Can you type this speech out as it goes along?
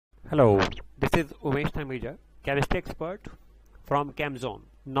Hello, this is Umesh Dhamija, chemistry expert from ChemZone.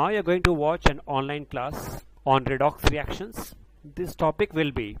 Now you're going to watch an online class on redox reactions. This topic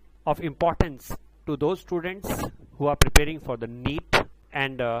will be of importance to those students who are preparing for the NEET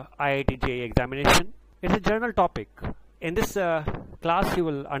and IIT-JEE examination. It's a general topic. In this class you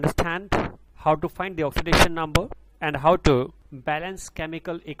will understand how to find the oxidation number and how to balance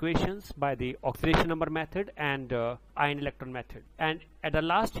chemical equations by the oxidation number method and ion electron method. And at the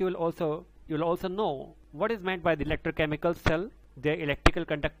last you will also know what is meant by the electrochemical cell, their electrical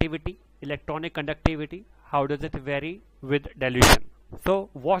conductivity, electronic conductivity, how does it vary with dilution. So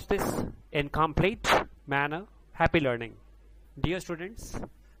watch this in complete manner. Happy learning. Dear students,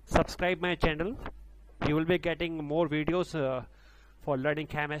 subscribe my channel. You will be getting more videos for learning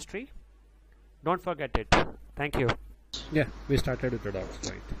chemistry. Don't forget it. Thank you. Yeah, we started with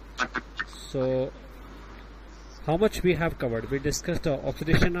redox, right? So how much we have covered? We discussed the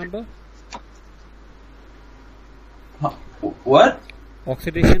oxidation number. What?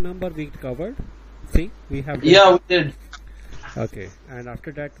 Oxidation number we covered. See, we have. Yeah, we did. Okay, and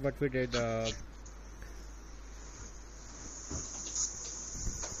after that, what we did?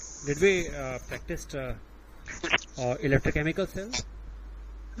 Did we practice electrochemical cell?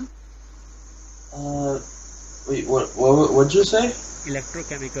 Wait, what'd you say?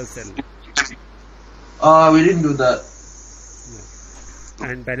 Electrochemical cell. We didn't do that. No.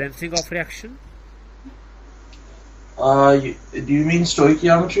 And balancing of reaction? Do you mean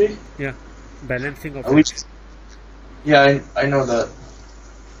stoichiometry? Yeah, balancing of reaction. Yeah, I know that.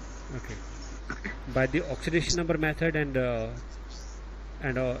 Okay. By the oxidation number method and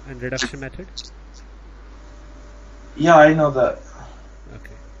reduction method? Yeah, I know that.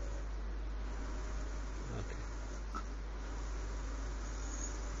 Okay.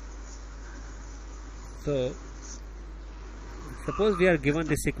 So suppose we are given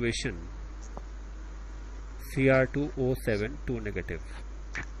this equation Cr2O7 2 negative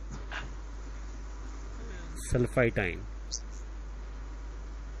sulfite ion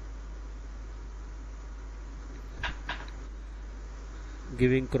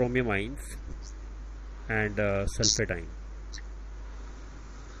giving chromium ions and sulfate ion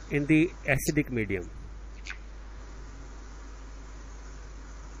in the acidic medium.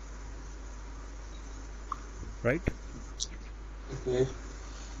 Right? Okay.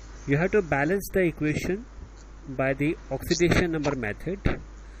 You have to balance the equation by the oxidation number method,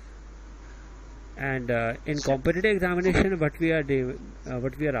 and in competitive examination what we are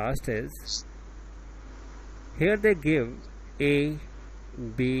asked is, here they give A,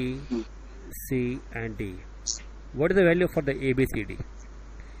 B, C and D. What is the value for the A, B, C, D?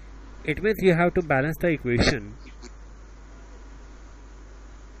 It means you have to balance the equation,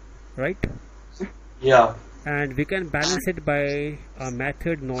 right? Yeah. And we can balance it by a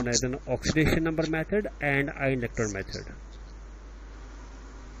method known as an oxidation number method and ion electron method.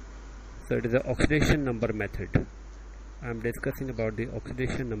 So it is the oxidation number method. I am discussing about the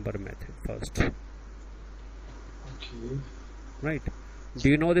oxidation number method first. Okay. Right. Do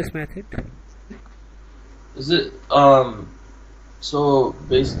you know this method? Is it so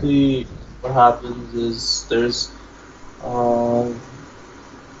basically what happens is there's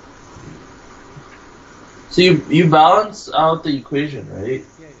so you balance out the equation, right?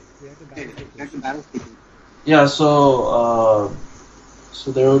 Yeah, we have to balance it. Yeah, so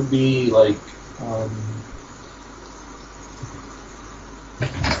there would be like let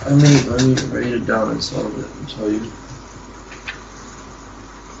me write it down and solve it and tell you.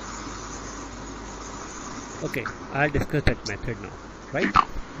 Okay, I'll discuss that method now, right?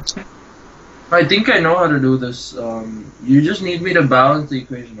 I think I know how to do this. You just need me to balance the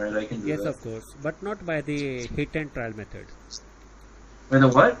equation, right? I can do yes, that. of course, but not by the hit and trial method. By the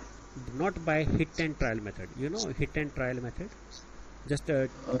what? Not by hit and trial method. You know hit and trial method? Just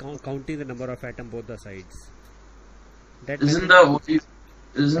counting the number of atoms both the sides. Isn't that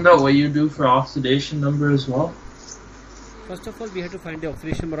what you do for oxidation number as well? First of all, we have to find the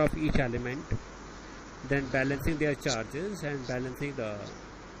oxidation number of each element, then balancing their charges and balancing the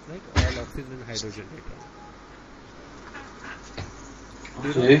all oxygen and hydrogen later.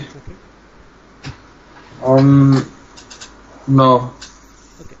 Okay. Okay. No.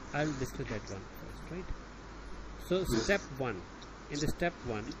 Okay, I'll discuss that one first, right? So step 1. In the step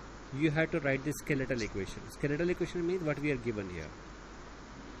 1, you have to write the skeletal equation. Skeletal equation means what we are given here.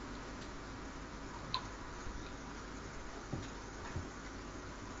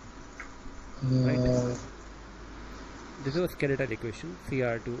 Right? This is a skeletal equation,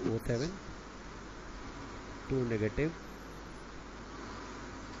 Cr2O7 2 negative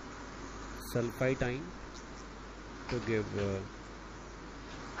sulfite ion to give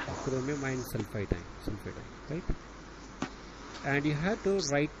chromium ion sulfide, right? And you have to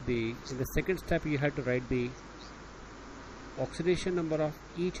write in the second step you have to write the oxidation number of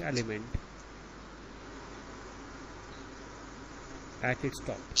each element at its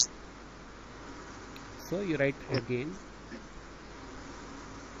top. So you write again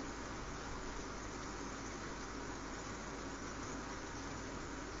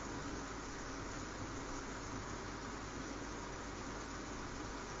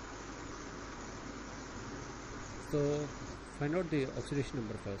so find out the oxidation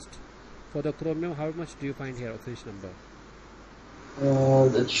number first. For the chromium, how much do you find here oxidation number?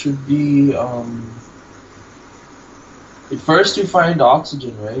 That should be at first you find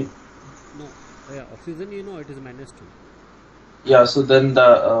oxygen, right? No, yeah, oxygen, you know, it is -2. Yeah, so then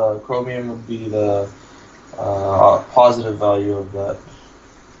the chromium would be the positive value of that.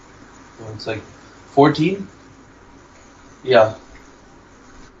 So it's like 14? Yeah.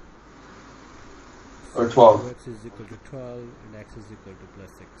 Or 12. X is equal to 12 and X is equal to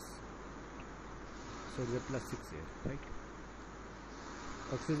 +6. So it is a +6 here, right?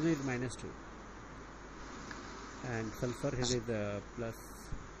 Oxygen is -2 and sulfur here is +6.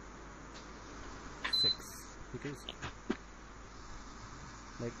 You can see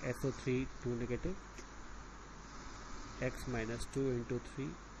like SO3 2 negative, X minus 2 into 3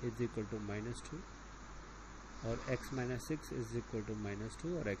 is equal to -2, or X minus 6 is equal to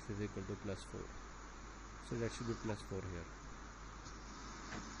 -2, or X is equal to +4. So that should be +4 here.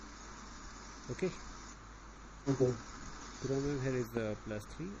 Okay. Okay. Chromium here is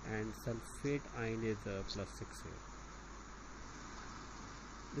 +3 and sulfate ion is +6 here.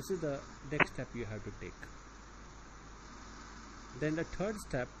 This is the next step you have to take. Then the third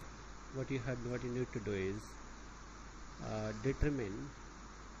step, what you need to do is determine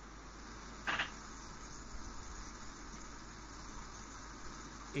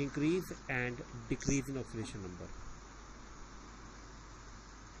increase and decrease in oxidation number.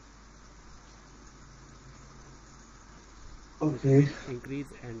 Okay.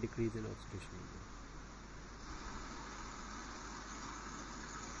 Increase and decrease in oxidation number.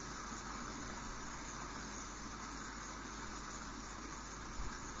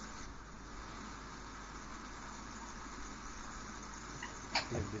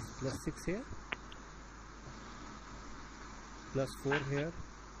 Like this, +6 here, +4 here,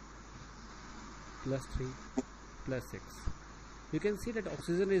 +3, +6. You can see that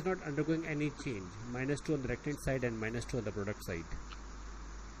oxygen is not undergoing any change. -2 on the reactant side and -2 on the product side.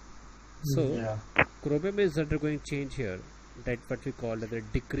 So yeah. chromium is undergoing change here. That's what we call as a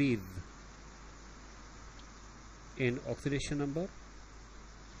decrease in oxidation number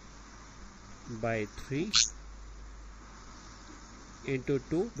by 3 into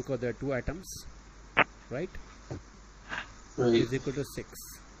 2, because there are 2 atoms, right? Is equal to 6,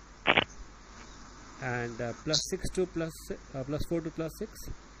 and +6 to +4 to +6,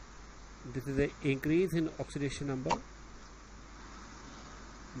 this is an increase in oxidation number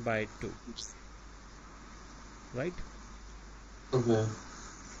by 2, right? Okay.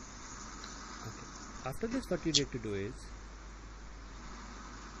 After this, what you need to do is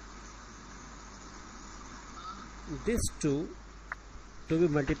this 2 to be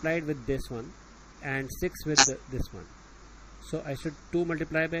multiplied with this one and 6 with this one. So I should 2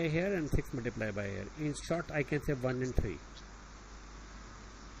 multiply by here and 6 multiply by here. In short, I can say 1 and 3.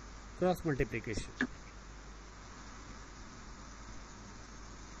 Cross multiplication.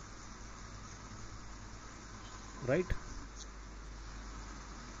 Right?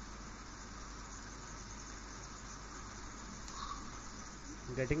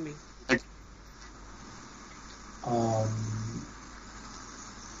 Getting me?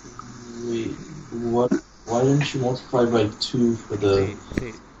 Wait, what? Why didn't you multiply by 2 for the...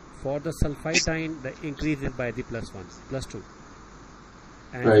 See, for the sulfite ion, the increase is by the +1, +2.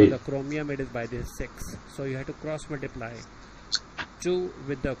 And right. for the chromium, it is by the 6. So you have to cross multiply 2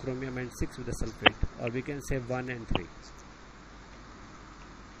 with the chromium and 6 with the sulfate. Or we can say 1 and 3.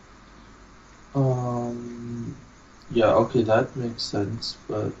 Yeah, okay, that makes sense,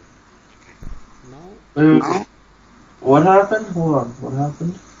 but... Now... Wait, what happened? Hold on, what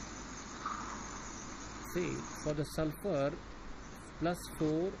happened? See, for the sulfur,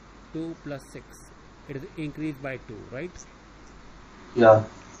 +4 to +6, it is increased by 2, right? Yeah.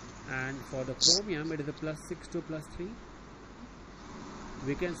 And for the chromium, it is a +6 to +3.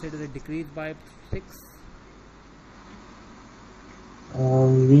 We can say it is a decrease by 6. You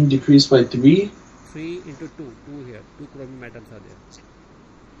mean decrease by 3? 3 into 2, 2 here, 2 chromium atoms are there.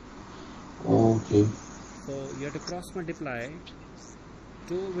 Okay. So you have to cross multiply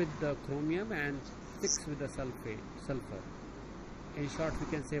 2 with the chromium and 6 with the sulfur. In short, we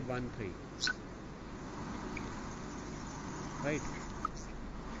can say 1 3, right?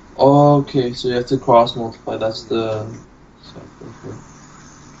 Okay, so you have to cross multiply. That's the. Okay.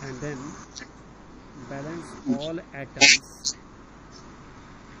 And then balance all atoms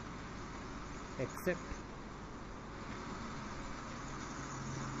except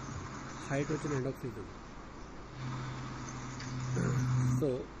hydrogen and oxygen.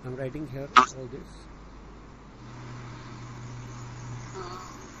 So I'm writing here all this.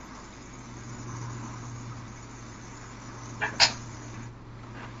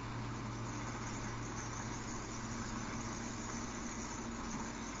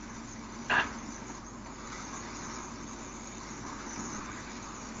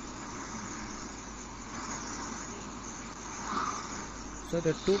 So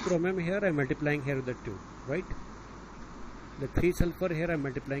the 2 chromium here I'm multiplying here with the 2, right? The 3 sulfur here I'm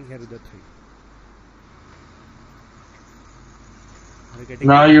multiplying here with the 3. Are you getting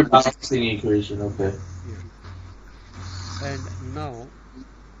Now it? you're balancing equation, okay. Yeah. And now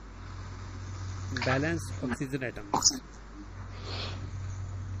balance oxygen atoms.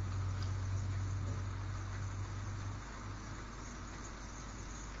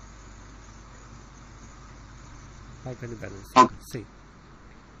 How can you balance? See,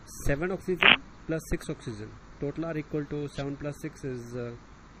 7 oxygen plus 6 oxygen. Total are equal to 7 plus 6 is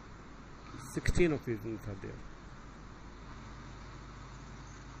 16 oxygens are there.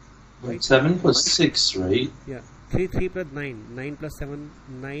 Right. 7 plus 6, right? Yeah. 3 plus 9. 9 plus 7.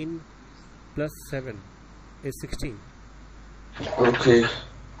 9 plus 7 is 16. Okay.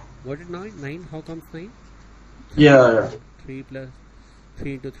 What is 9? 9? How comes 9? Yeah. 3 plus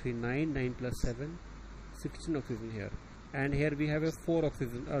 3 into 3, 9. 9 plus 7, 16 oxygen here. And here we have a 4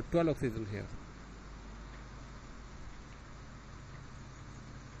 oxygen, 12 oxygen here.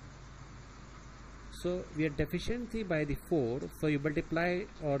 So we are deficiency by the 4. So you multiply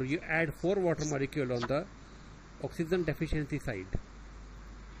or you add 4 water molecule on the oxygen deficiency side.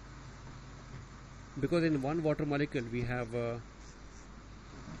 Because in one water molecule we have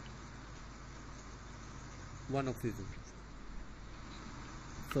 1 oxygen.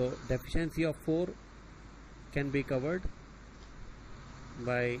 So deficiency of 4 can be covered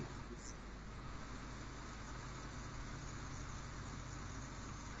by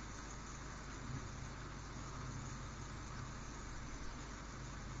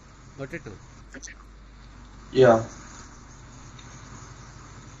got it now? Yeah.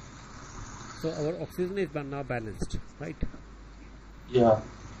 So our oxygen is now balanced, right? Yeah.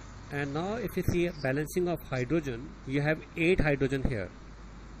 And now if you see balancing of hydrogen, you have 8 hydrogen here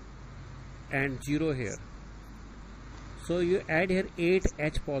and 0 here. So you add here 8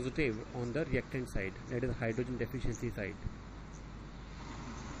 H positive on the reactant side, that is hydrogen deficiency side.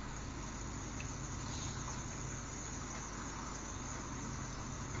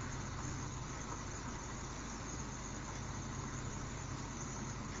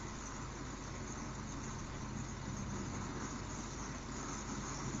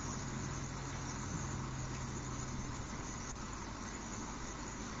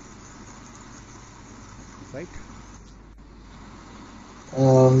 Right?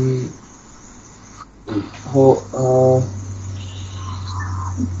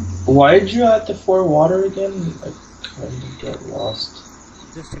 Why did you add the 4 water again? I kind of get lost.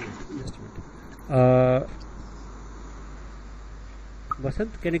 Just a minute.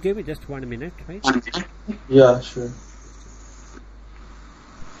 Vasant, can you give me just 1 minute, right? Yeah, sure.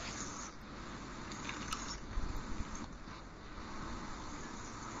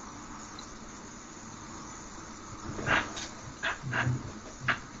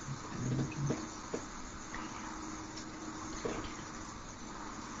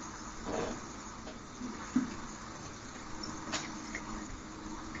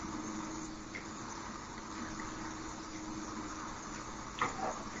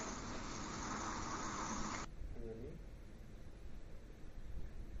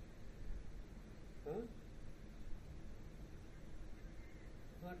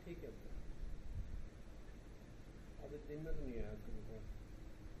 हाँ ठीक है अभी दिन में तो नहीं आया दिन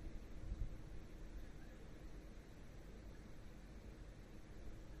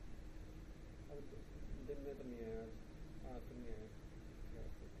में तो नहीं आया आज तो नहीं आया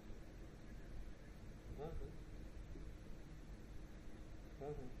हाँ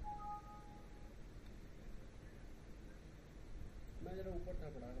हाँ हाँ मैं जरा ऊपर था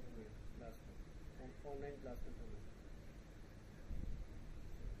पढ़ा रहा था क्लास में ऑनलाइन क्लास में था मैं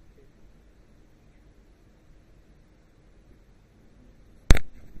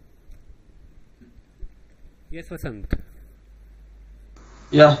Yes, Vasant.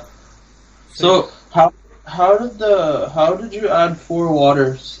 Yeah. So how how did you add 4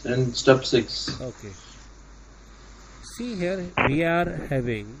 waters in step 6? Okay. See here, we are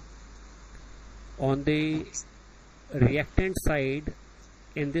having on the reactant side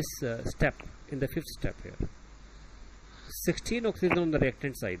in this step, in the 5th step here, 16 oxygen on the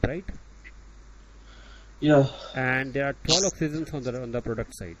reactant side, right? Yeah. And there are 12 oxygens on the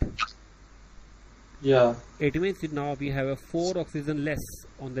product side. Yeah. It means now we have a 4 oxygen less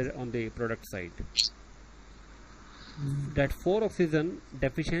on the product side. That 4 oxygen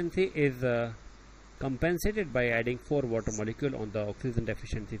deficiency is compensated by adding 4 water molecule on the oxygen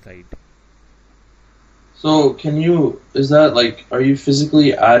deficiency side. So is that like, are you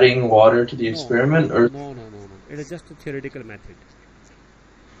physically adding water to the experiment, or? No. It is just a theoretical method.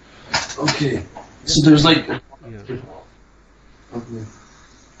 Okay. So there's like. Yeah. Okay.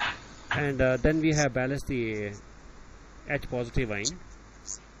 And then we have balanced the H positive ion.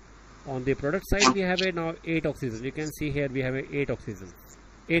 On the product side, we have now 8 oxygen. You can see here we have 8 oxygen,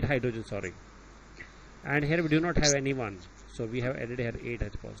 8 hydrogen, sorry. And here we do not have any one, so we have added here 8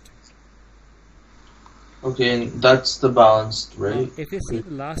 H positive. Okay, and that's the balanced, right? If you see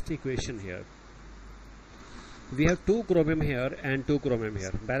the last equation here, we have 2 chromium here and 2 chromium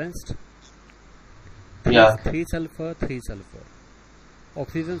here, balanced. Yeah. 3 sulfur, 3 sulfur.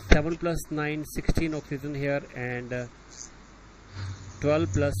 Oxygen 7 plus 9, 16 oxygen here, and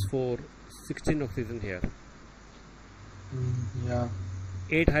 12 plus 4, 16 oxygen here. Yeah.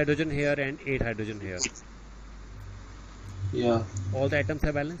 8 hydrogen here and 8 hydrogen here. Yeah. All the atoms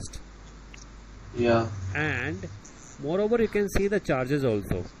are balanced. Yeah. And moreover, you can see the charges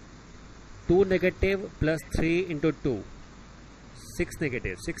also. 2 negative plus 3 into 2, 6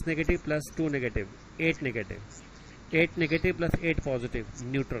 negative. 6 negative plus 2 negative, 8 negative. 8 negative plus 8 positive,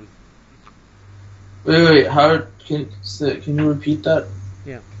 neutral. Wait. How can you repeat that?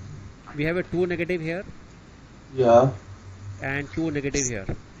 Yeah. We have a 2 negative here. Yeah. And 2 negative here.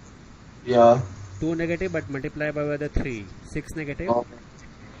 Yeah. 2 negative but multiply by the 3. 6 negative. Oh.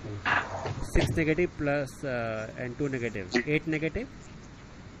 6 negative plus and 2 negative. 8 negative.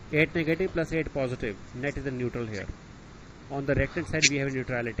 8 negative plus 8 positive. Net is a neutral here. On the reactant side we have a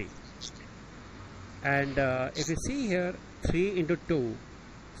neutrality. And if you see here, 3 into 2,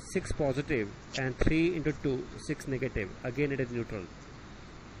 6 positive, and 3 into 2, 6 negative. Again it is neutral.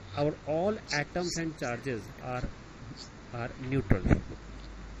 Our all atoms and charges are neutral.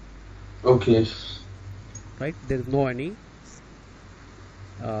 Okay. Right? There is no any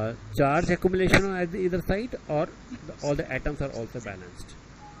charge accumulation on either side, or all the atoms are also balanced.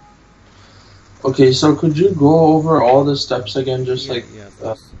 Okay, so could you go over all the steps again, just Yeah, like?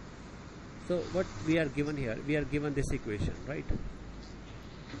 yeah, so what we are given here, we are given this equation, right?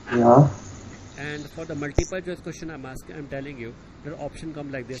 Yeah. And for the multiple choice question I'm telling you, the option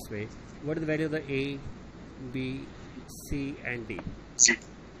come like this way. What is the value of the A, B, C and D?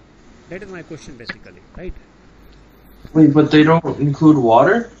 That is my question basically, right? Wait, but they don't include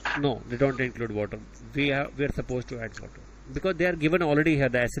water? No, they don't include water. We are supposed to add water because they are given already here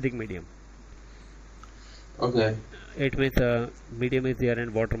the acidic medium. Okay. It means medium is there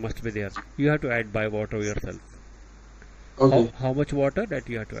and water must be there. You have to add by water yourself. Okay. How much water that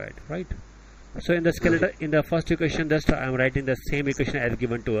you have to add, right? So in the skeletal, in the first equation, just I am writing the same equation as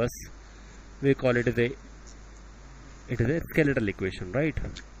given to us. We call it a skeletal equation, right?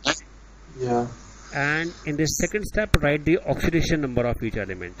 Yeah. And in the second step, write the oxidation number of each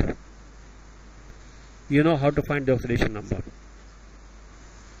element. You know how to find the oxidation number.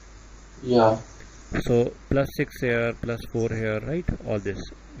 Yeah. So plus 6 here, plus 4 here, right? All this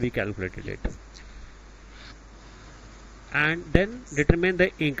we calculated it. And then determine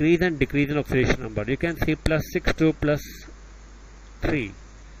the increase and decrease in oxidation number. You can see plus 6 to plus 3.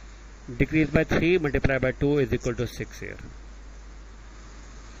 Decrease by 3 multiply by 2 is equal to 6 here.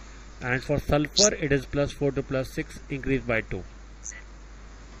 And for sulfur it is plus 4 to plus 6, increase by 2.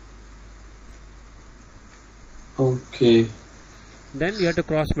 Okay. Then you have to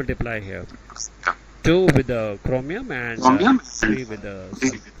cross multiply here. 2 with the chromium and 3 with the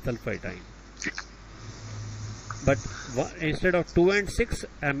sulfite ion. But instead of 2 and 6,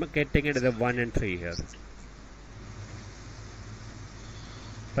 I am getting it as a 1 and 3 here.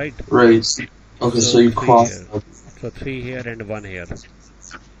 Right? Right. Okay, so you cross. So 3 here and 1 here.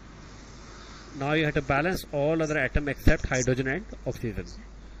 Now you have to balance all other atoms except hydrogen and oxygen.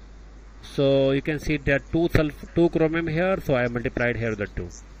 So you can see there are 2 chromium here, so I multiplied here the 2.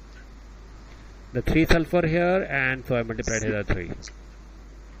 The 3 sulfur here, and so I multiplied here the 3.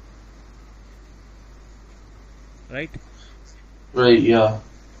 Right? Right, yeah.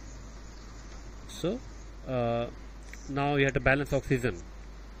 So now you have to balance oxygen.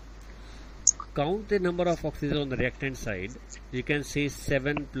 count the number of oxygen on the reactant side, you can see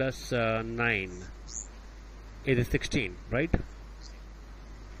 7 plus 9 is 16, right?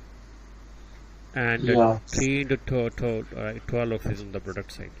 And Yeah. 3 into 12 oxygen on the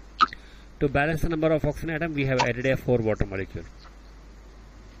product side. To balance the number of oxygen atom, we have added a 4 water molecule,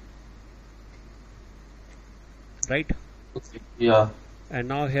 right? Yeah. And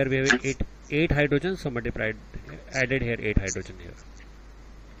now here we have 8 hydrogen, so added here 8 hydrogen here.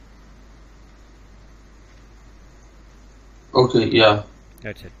 Okay, yeah.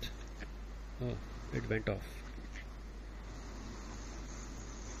 That's it. Oh, it went off.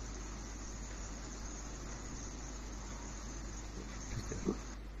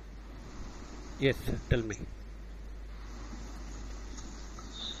 Yes, tell me.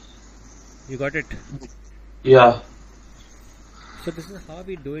 You got it? Yeah. So this is how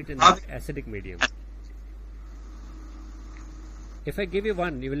we do it in the acidic medium. If I give you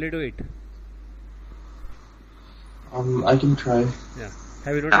one, you will do it. I can try. Yeah.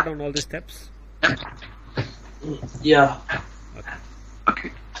 Have you noted down all the steps? Yeah.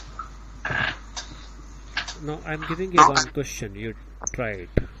 Okay. Now I'm giving you one question. You try it.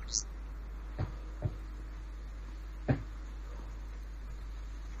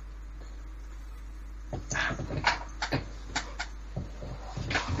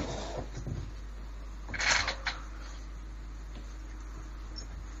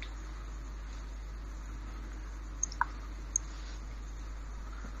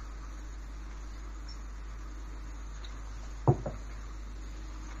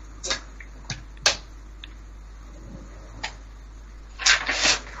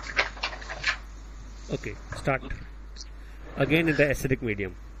 Okay, start. Again in the acidic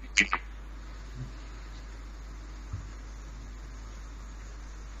medium.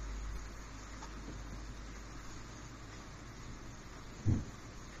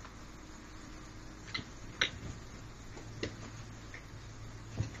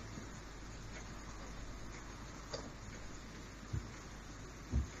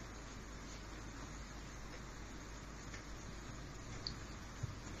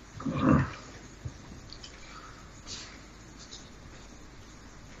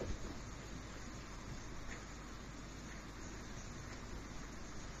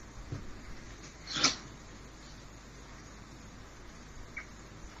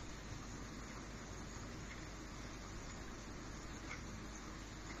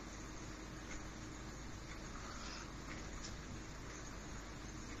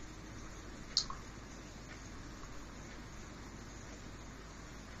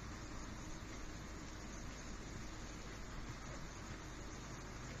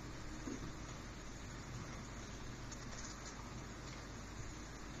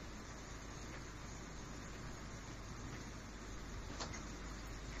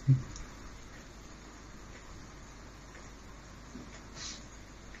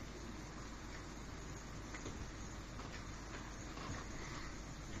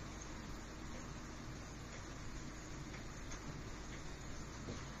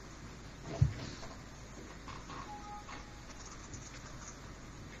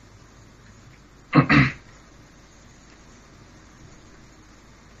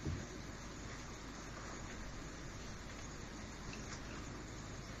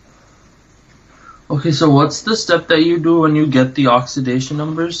 Okay, so what's the step that you do when you get the oxidation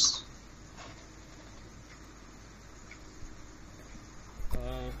numbers?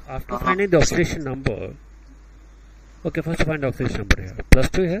 After finding the oxidation number, okay, first find the oxidation number here. Plus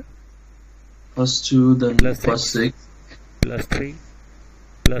 2 here. Plus 2, then Plus 6. Plus 3.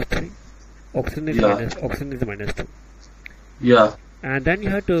 Plus 3. Oxygen is, Yeah. minus 2. Yeah. And then you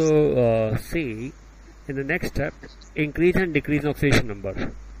have to see in the next step, increase and decrease in oxidation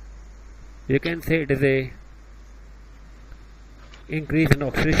number. You can say it is a increase in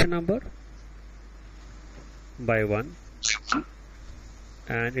oxidation number by 1,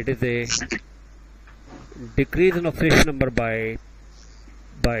 and it is a decrease in oxidation number by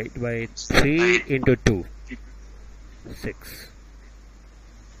 3 into 2, 6.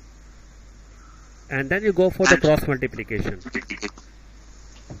 And then you go for the cross multiplication.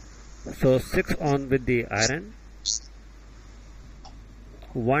 So 6 on with the iron,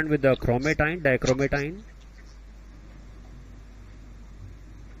 1 with the dichromatine,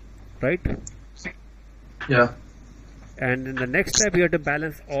 right? Yeah. And in the next step you have to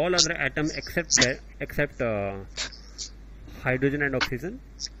balance all other atoms except hydrogen and oxygen.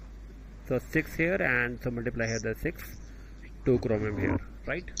 So 6 here, and so multiply here the 6, 2 chromium here,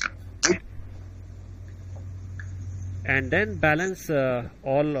 right? And then balance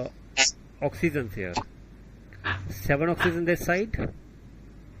all oxygens here. 7 oxygen this side,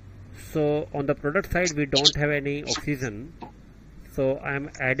 So on the product side we don't have any oxygen, so I am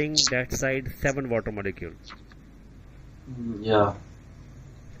adding that side 7 water molecule. Yeah.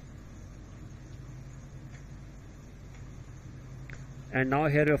 And now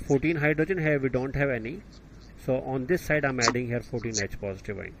here we have 14 hydrogen, here we don't have any, so on this side I'm adding here 14 H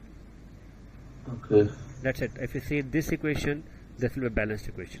positive ion. Okay. That's it. If you see this equation, this will be a balanced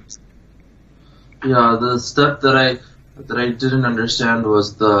equation. Yeah, the step that I didn't understand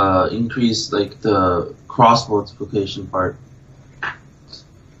was the increase, like the cross multiplication part. I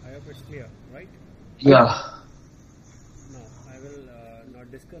hope it's clear, right? Yeah. Now I will now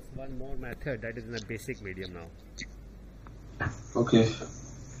discuss one more method that is in a basic medium now. Okay.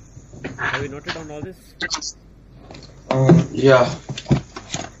 Have you noted down all this? Yeah.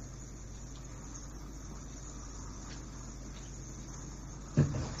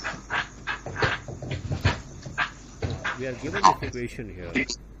 We are given this equation here.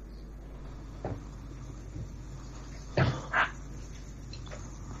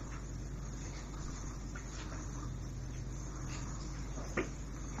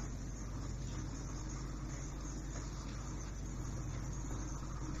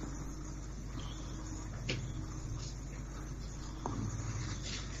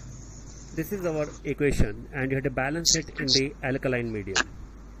 This is our equation, and you have to balance it in the alkaline medium.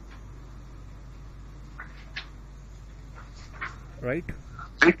 Right?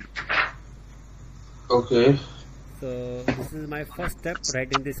 Okay. So this is my first step,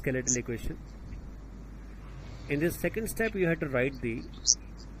 writing the skeletal equation. In this second step you have to write the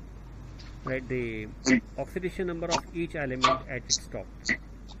oxidation number of each element at its top.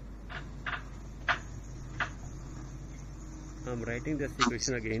 I'm writing this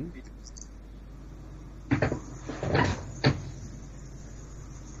equation again.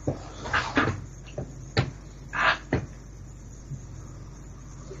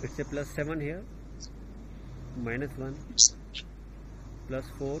 It's a plus 7 here, minus 1, plus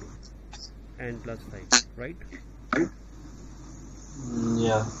 4 and plus 5, right?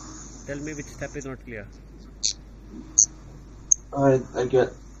 Yeah. Tell me which step is not clear. I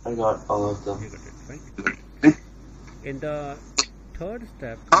got all of them. You got it, right? In the third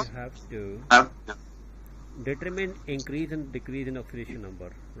step you have to determine increase and decrease in oxidation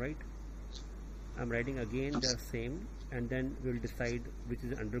number, right? I'm writing again the same, and then we'll decide which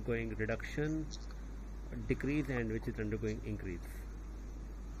is undergoing reduction, decrease, and which is undergoing increase.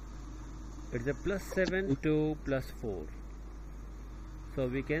 It's a plus 7 to plus 4. So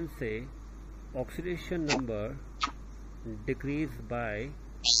we can say oxidation number decrease by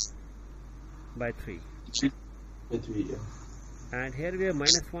 3. By 3, yeah. And here we have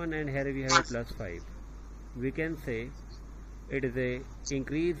minus 1 and here we have a plus 5. We can say it is a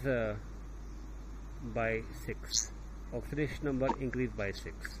increase by 6. Oxidation number increased by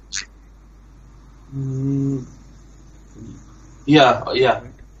 6. Yeah.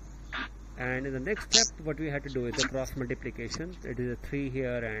 Right? And in the next step what we have to do is a cross multiplication. It is a 3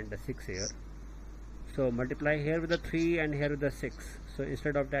 here and a 6 here. So multiply here with a 3 and here with a 6. So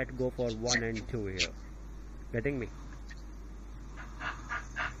instead of that go for 1 and 2 here. Getting me?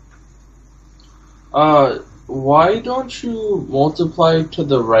 Why don't you multiply to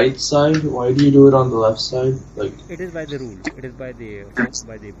the right side? Why do you do it on the left side? Like, it is by the rule. It is by the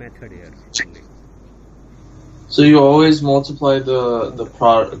method here only. so you always multiply the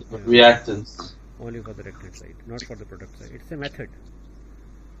product, the reactants. Only for the reactant side, not for the product side. It's a method.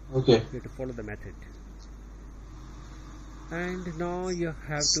 Okay. You have to follow the method. And now you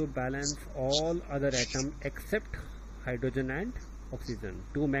have to balance all other atoms except hydrogen and oxygen.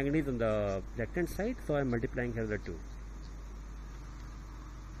 2 manganese on the reactant side, so I am multiplying here the 2.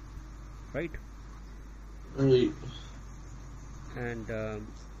 Right? Right. And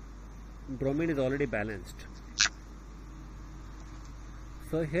bromine is already balanced.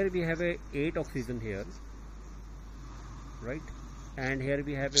 So here we have a 8 oxygen here, right? And here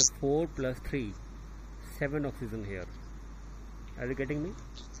we have a 4 plus 3, 7 oxygen here. Are you getting me?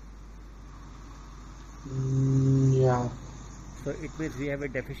 Yeah. So it means we have a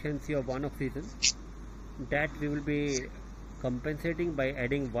deficiency of 1 oxygen that we will be compensating by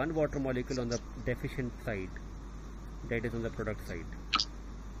adding 1 water molecule on the deficient side, that is on the product side.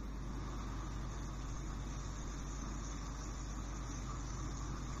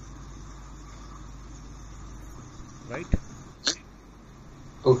 Right?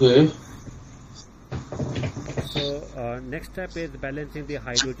 Okay. So next step is balancing the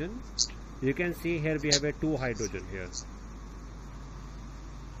hydrogen. You can see here we have a 2 hydrogen here,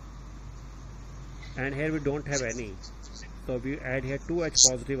 and here we don't have any, so we add here 2H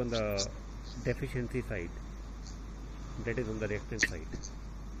positive on the deficiency side, that is on the reactant side.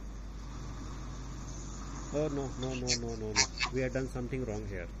 Oh no, no, no, no, no, no. We have done something wrong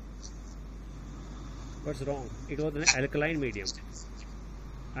here. What's wrong? It was an alkaline medium.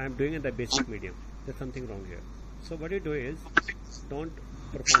 I am doing in the basic medium. There's something wrong here. So what you do is, don't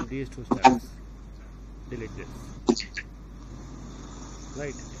perform these two steps. Delete this.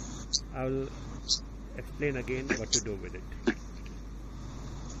 Right. I will explain again what to do with it.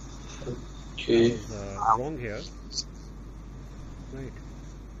 Okay. I was wrong here. Right.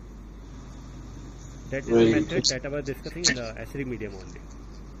 That is the method that I was discussing in the acidic medium only.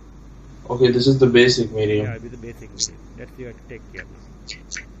 Okay, this is the basic medium. Yeah, with the basic medium. That's you have to take care now.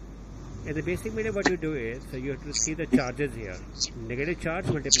 In the basic medium, what you do is, so you have to see the charges here. Negative charge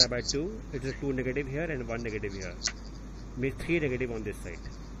multiplied by 2, it is 2 negative here and 1 negative here. Means 3 negative on this side.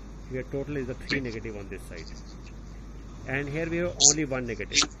 Here total is a 3 negative on this side. And here we have only 1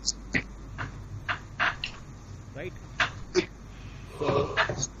 negative. Right? So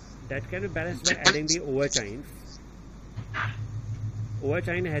that can be balanced by adding the OH ions. OH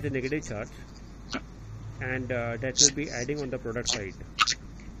ion has a negative charge, and that will be adding on the product side.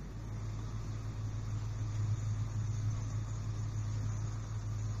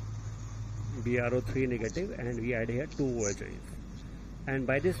 BRO3 negative, and we add here 2 OH ions. And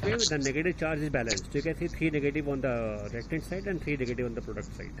by this way, the negative charge is balanced. You can see 3 negative on the reactant side and 3 negative on the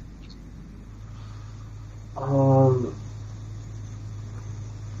product side.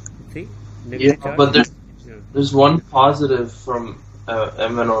 See? Yeah, Charge. but there's one positive from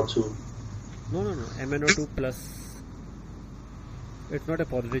MnO2. No, MnO2 plus. It's not a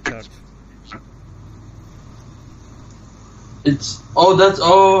positive charge. It's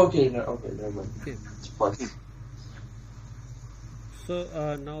okay, never mind. Okay. It's plus.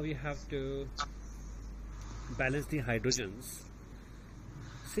 So now we have to balance the hydrogens.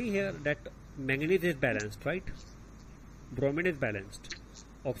 See here that manganese is balanced, right? Bromine is balanced.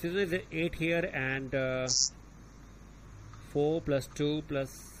 Oxygen is 8 here, and 4 plus 2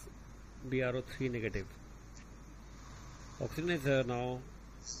 plus BRO3 negative. Oxygen is now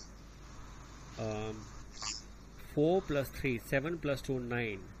 4 plus 3, 7 plus 2,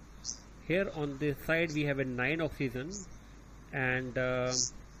 9. Here on this side we have a 9 oxygen, and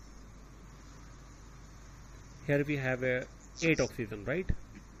here we have a 8 oxygen, right?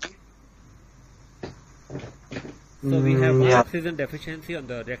 So we have one oxygen deficiency on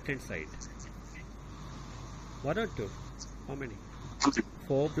the reactant side. 1 or 2? How many?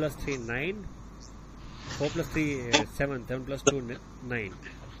 4 plus 3, 9. 4 plus 3, 7. 7 plus 2, 9.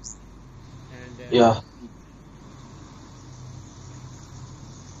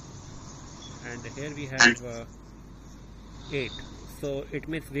 And and here we have 8. So it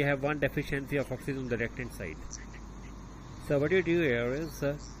means we have one deficiency of oxygen on the reactant side. So what you do here is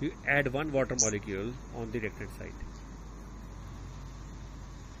you add one water molecule on the reactant side.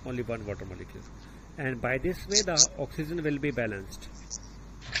 Only one water molecule. And by this way the oxygen will be balanced.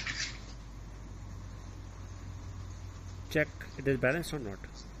 Check it is balanced or not.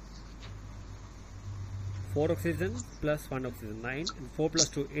 4 oxygen plus 1 oxygen, 9. And 4 plus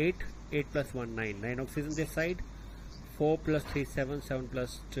 2, 8. 8 plus 1, 9. 9 oxygen this side. 4 plus 3, 7. 7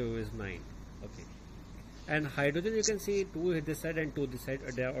 plus 2 is 9. Okay. And hydrogen, you can see 2 this side and 2 this side.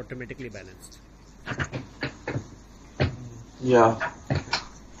 They are automatically balanced. Yeah.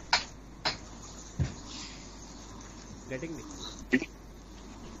 Getting me?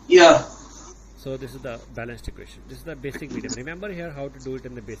 Yeah. So this is the balanced equation. This is the basic medium. Remember here how to do it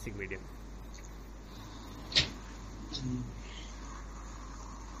in the basic medium.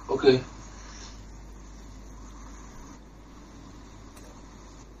 Okay.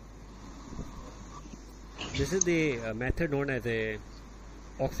 This is the method known as a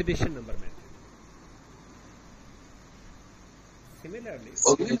oxidation number method. Similarly,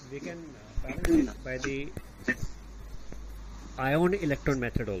 we can balance it by the ion electron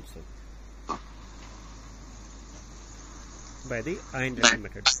method also. By the ion electron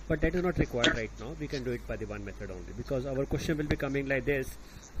method. But that is not required right now. We can do it by the one method only, because our question will be coming like this.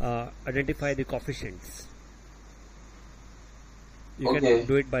 Identify the coefficients. You can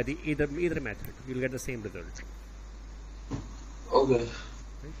do it by the either method. You will get the same result. Okay.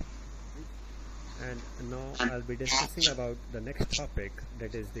 Right? And now I'll be discussing about the next topic,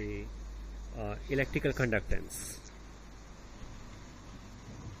 that is the electrical conductance.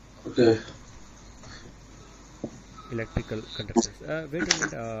 Okay. Electrical conductance. Wait a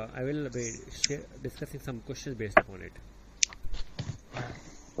minute. I will be discussing some questions based upon it.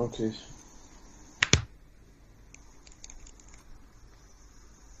 Okay.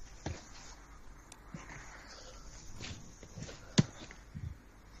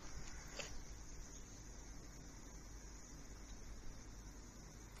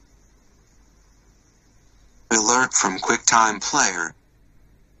 Start from QuickTime Player.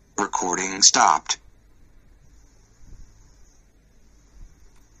 Recording stopped.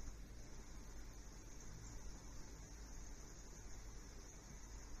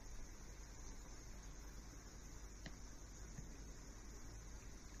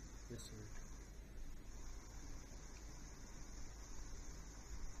 Just a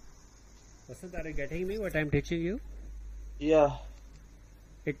minute. Vasant, are you getting me what I'm teaching you? Yeah.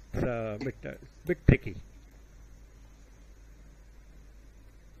 It's a bit tricky,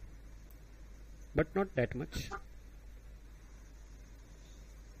 but not that much.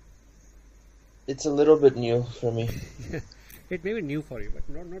 It's a little bit new for me. It may be new for you, but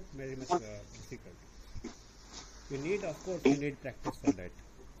not very much difficult. You need, of course, you need practice for that.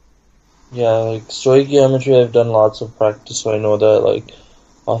 Yeah, like stoichiometry, I've done lots of practice, so I know that like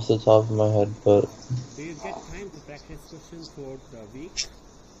off the top of my head. But Do you get time to practice questions throughout the week?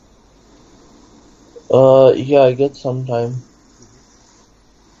 yeah, I get some time.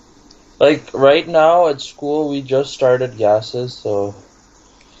 Like right now at school, we just started gases, so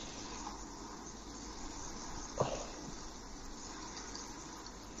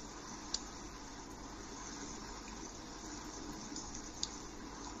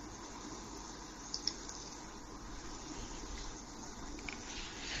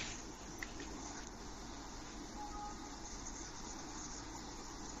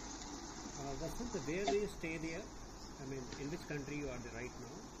Vasant, where do you stay there? I mean, in which country you are right now?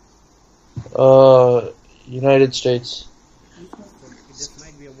 United States. So this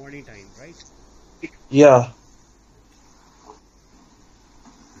might be a morning time, right? Yeah.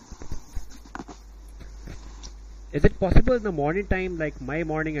 Is it possible in the morning time, like my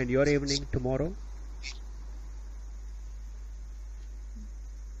morning and your evening tomorrow?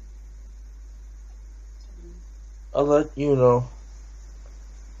 I'll let you know.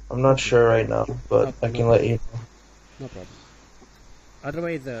 I'm not sure right now, but I can let you know. No problem.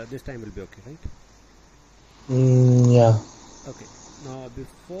 Otherwise, this time will be okay, right? Yeah. Okay. Now,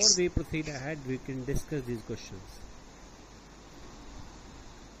 before we proceed ahead, we can discuss these questions.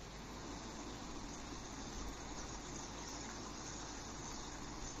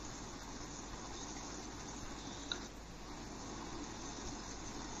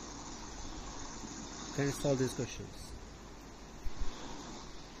 Can you solve these questions?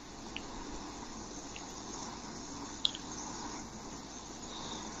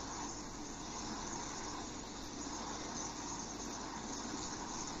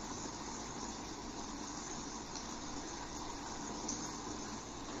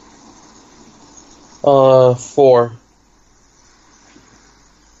 Four.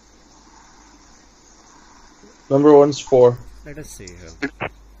 Number one's 4. Let us see here.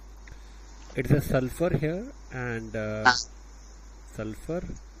 It's a sulfur here and sulfur,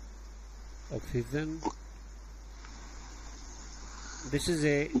 oxygen. This is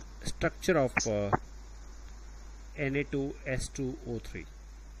a structure of Na2S2O3,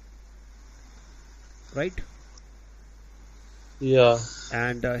 right? Yeah.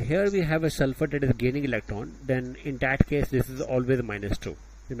 And here we have a sulfur that is gaining electron. Then in that case, this is always -2.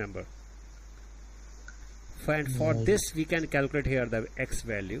 Remember. And for this, we can calculate here the X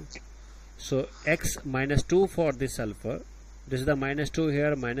value. So X -2 for this sulfur. This is the -2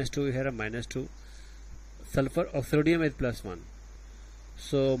 here, -2 here, -2. Sulfur of sodium is +1.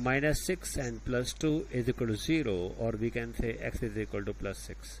 So -6 and +2 is equal to 0, or we can say X is equal to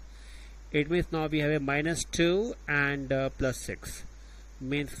 +6. It means now we have a -2 and +6.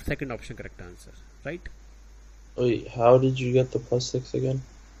 Means second option correct answer, right? Wait, how did you get the +6 again?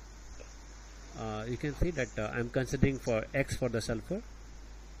 You can see that I'm considering for X for the sulfur.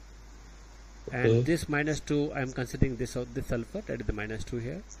 Okay. And this -2, I'm considering this sulfur, that is the -2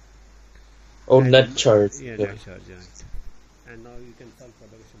 here. Oh, And net charge. Yeah, Yeah. net charge, right. And now you can solve for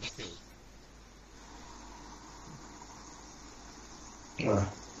the question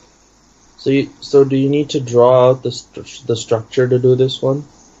 2. So do you need to draw out the structure to do this one?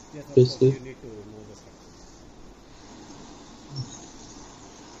 Yes, of Basically. course, you need to know the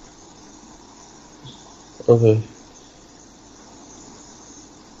structure. Okay.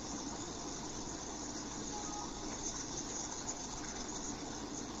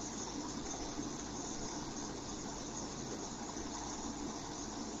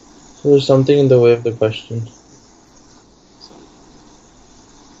 So there's something in the way of the question.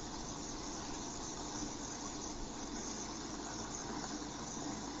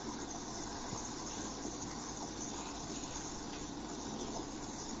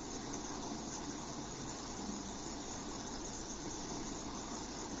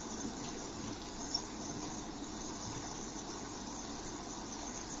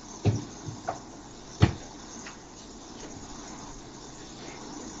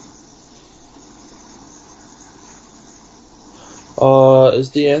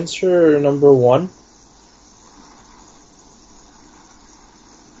 Is the answer number 1?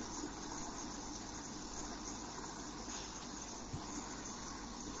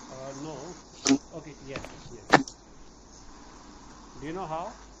 No. Okay, yes, yes. Do you know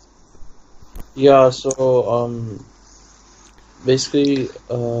how? Yeah, so basically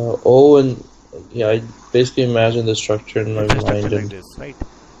O and yeah, I basically imagine the structure in my It's a structure mind like and this, right?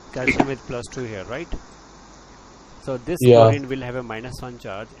 Calcium is +2 here, right? So this yeah, chlorine will have a -1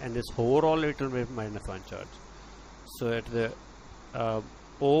 charge, and this overall it will be -1 charge. So at the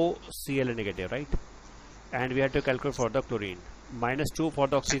OCl negative, right? And we have to calculate for the chlorine. -2 for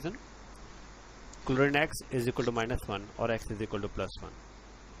the oxygen. Chlorine X is equal to -1 or X is equal to +1.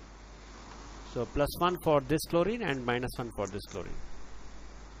 So +1 for this chlorine and -1 for this chlorine.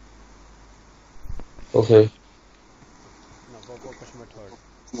 okay. Now go for question number 3rd.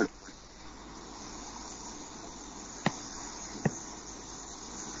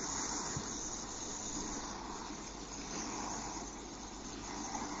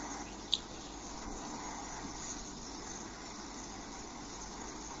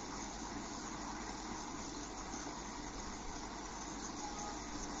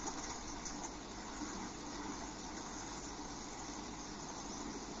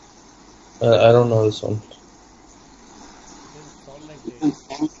 I don't know this one. Then solve like this.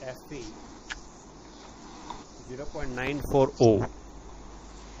 Fe 0.940,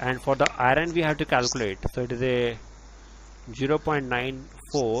 and for the iron we have to calculate. So it is a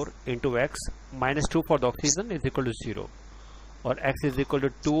 0.94 into X -2 for the oxygen is equal to 0, or X is equal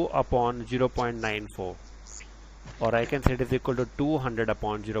to 2 upon 0.94, or I can say it is equal to 200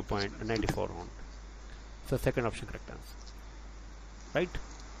 upon 0.94 on. So second option correct answer, right?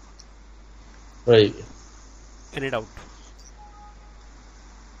 Right. Any doubt?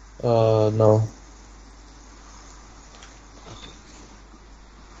 No.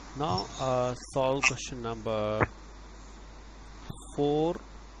 Now solve question number 4,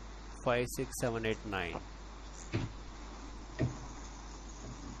 5, 6, 7, 8, 9.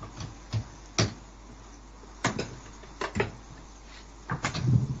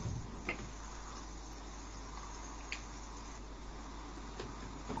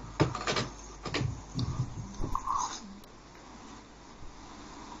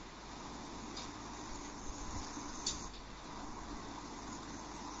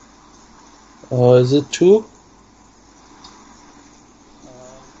 Is it 2?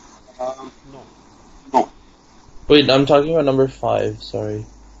 No. Wait, I'm talking about number 5. Sorry,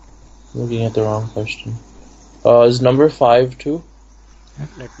 I'm looking at the wrong question. Is number 5 2?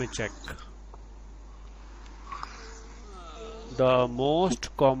 Let me check. The most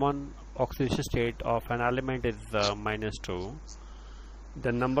common oxidation state of an element is -2.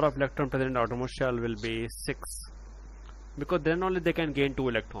 The number of electrons present in the outermost shell will be 6, because then only they can gain 2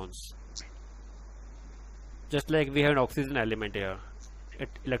 electrons. Just like we have an oxygen element here,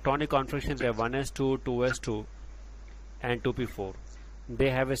 electronic configurations are 1s2, 2s2 and 2p4. They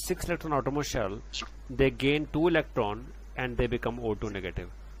have a 6 electron outermost shell, they gain 2 electron and they become O2 negative.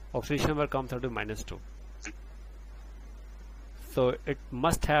 Oxidation number comes out to -2. So it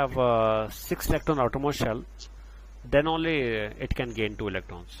must have 6 electron outermost shell, then only it can gain 2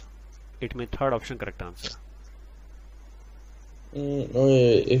 electrons. It means third option correct answer.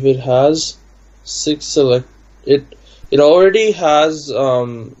 Okay, if it has 6 it already has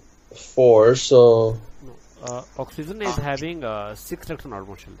 4, so No, oxygen is having 6 electron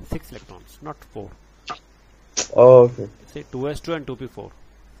outermost shell, 6 electrons, not 4. oh, okay. Say 2s2 and 2p4.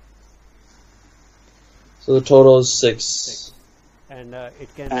 So the total is 6. 6. And it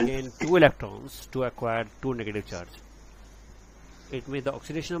can gain 2 electrons to acquire 2 negative charge. It means the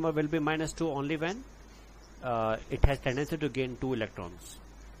oxidation number will be -2 only when it has tendency to gain 2 electrons.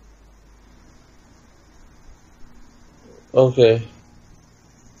 Okay.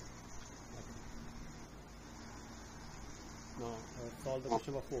 Now solve the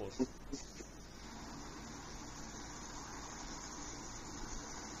question number 4.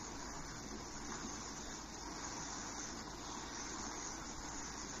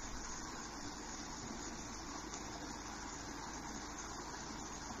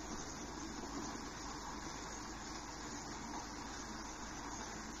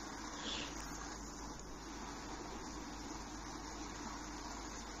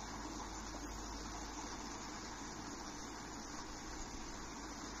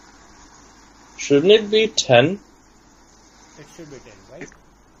 Shouldn't it be 10? It should be 10, right?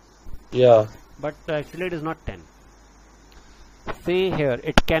 Yeah. But actually it is not 10. See here,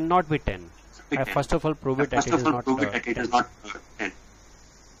 it cannot be 10. I first of all prove it that it is not 10.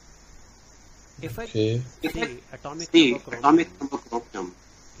 If I Okay. see atomic See, number atomic chromium number chromium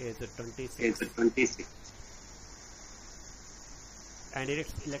is 26, is 26, and its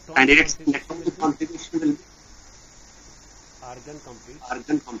and electronic its configuration will electronic be configuration will be argon complete,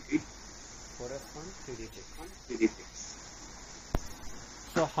 argon complete, 4s1, 3d6. 3d6.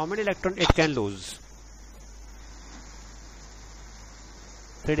 So how many electrons it can lose?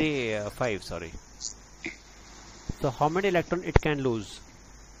 3d5, sorry. So how many electrons it can lose?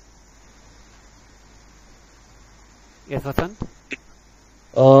 Yes, Vasant?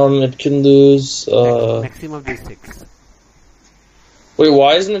 It can lose. Maximum d6. Wait,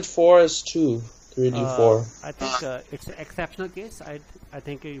 why isn't it 4s2? 3d4. I think it's an exceptional case. I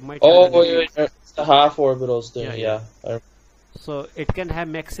think you might. Oh, have wait, it's the half orbitals thing. Yeah, Yeah. So it can have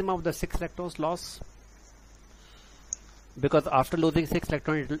maximum of the 6 electrons loss, because after losing 6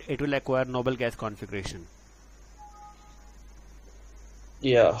 electrons, it will acquire noble gas configuration,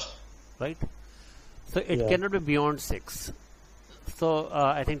 Yeah. right? So it Yeah. cannot be beyond 6. So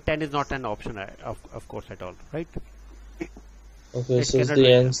I think 10 is not an option, of course, at all, right? Okay, It so it's cannot the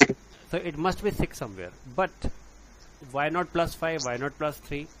be- answer. So it must be 6 somewhere. But why not plus 5? Why not plus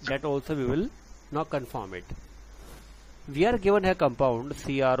 3? That also we will now confirm it. We are given a compound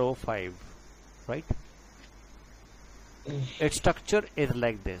CrO5, right? Its structure is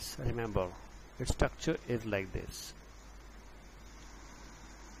like this. Remember, its structure is like this.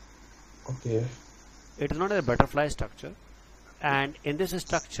 Okay. It is not a butterfly structure, and in this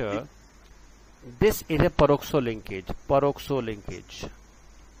structure, this is a peroxo linkage. Peroxo linkage.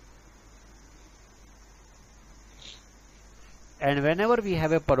 And whenever we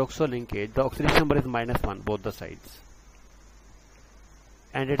have a peroxo linkage, the oxidation number is -1 both the sides,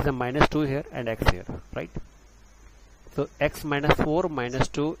 and it's a -2 here and x here, right? So x -4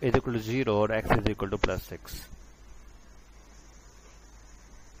 -2 is equal to 0, or x is equal to +6.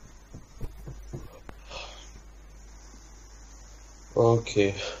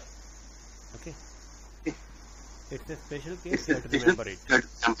 Okay. Okay. It's a special case. You have to remember it.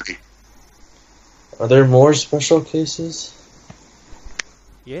 Are there more special cases?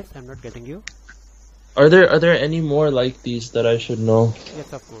 Yes, I'm not getting you. Are there any more like these that I should know?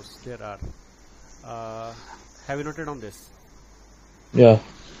 Yes, of course, there are. Have you noted on this? Yeah.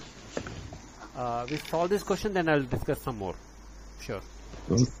 We solve this question, then I'll discuss some more. Sure.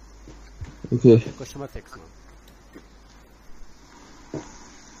 Okay. Question number 6 now.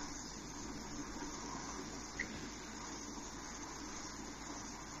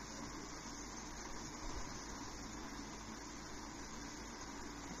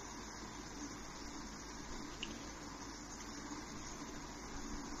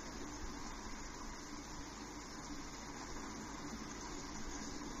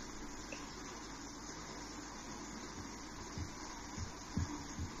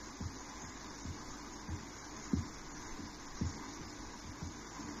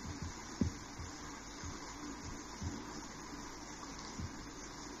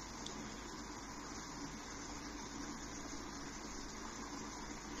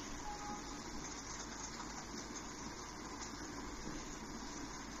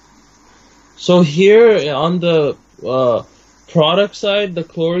 So here on the product side, the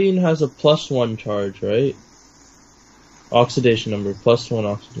chlorine has a +1 charge, right? Oxidation number +1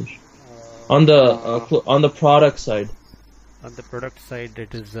 oxidation. On the product side. On the product side,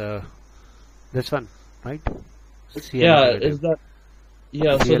 it is this one, right? Cl Yeah, negative. is that?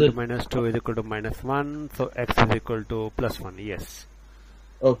 Yeah. So Cl that. -2 is equal to -1, so x is equal to +1. Yes.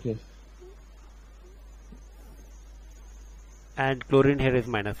 Okay. And chlorine here is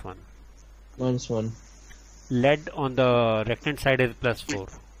 -1. -1. Lead on the reactant side is +4,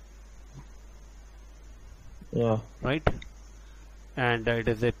 Yeah. right? And it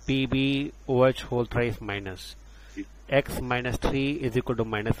is a PbOH whole thrice minus. X -3 is equal to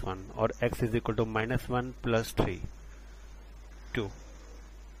 -1, or x is equal to -1 plus 3, 2.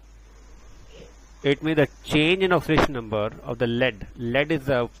 It means the change in oxidation number of the lead. Lead is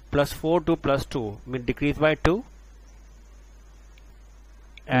 +4 to +2, means decrease by 2.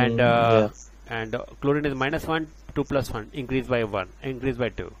 And Yes. and chlorine is -1 to +1, increase by 1, increase by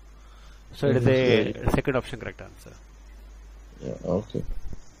 2. So it is Mhm. a second option correct answer. Yeah. Okay.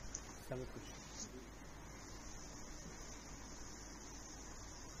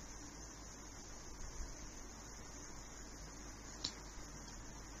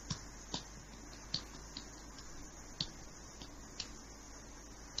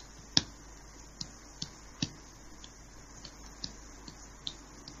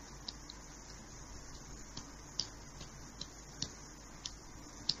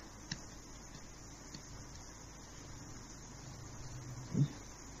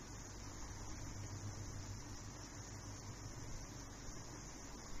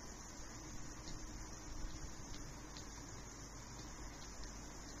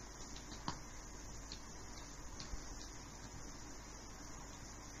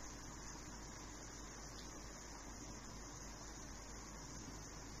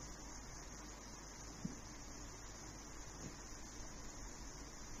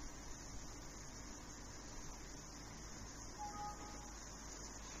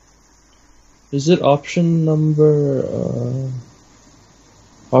 Is it option number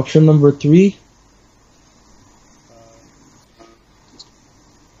 3?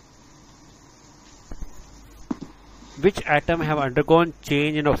 Which atom have undergone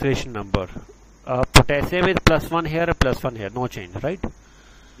change in oxidation number? Potassium is +1 here, +1 here, no change, right?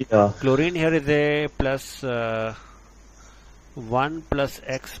 Yeah. Chlorine here is a +1 plus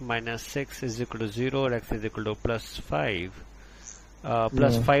x minus 6 is equal to 0, or x is equal to +5.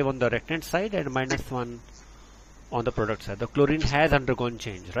 +5 on the reactant side and -1 on the product side. The chlorine has undergone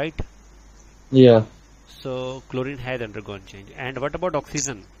change, right? Yeah. So chlorine has undergone change. And what about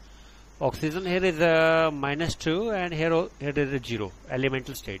oxygen? Oxygen here is a -2 and here is a 0,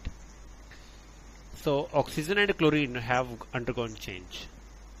 elemental state. So oxygen and chlorine have undergone change.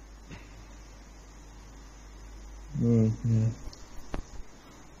 Yeah.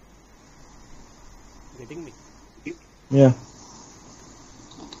 Getting me? Yeah.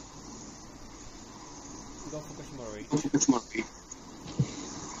 Go for question number 8.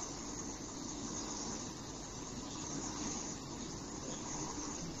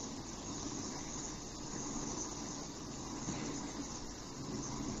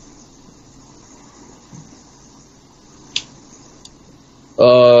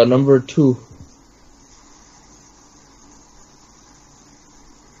 Number 2. Number 2.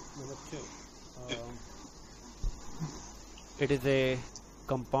 It is a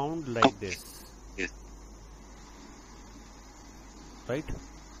compound like this, right?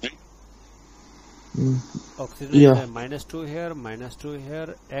 Oxygen is a -2 here, -2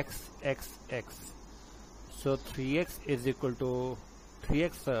 here, x, x, x. So 3x is equal to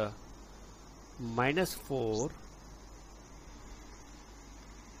 3x -4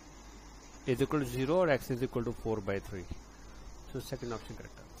 is equal to 0, or x is equal to 4/3. So second option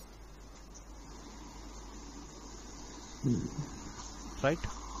correct answer. Right?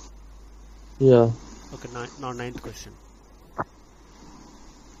 Yeah. Okay, now ninth question.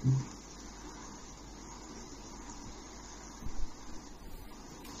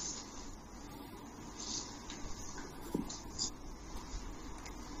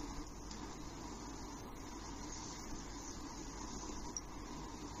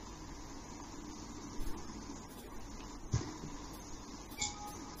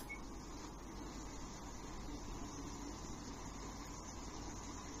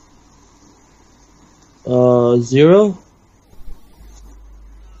 Zero?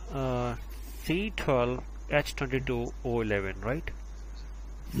 C12H22O11, right?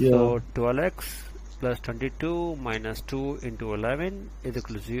 Yeah. So 12x plus 22 minus 2 into 11 is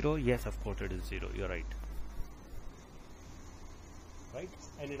equal to 0. Yes, of course it is 0. You're right. Right?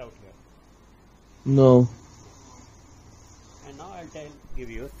 End it out here. No. And now I'll give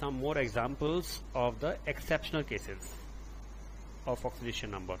you some more examples of the exceptional cases of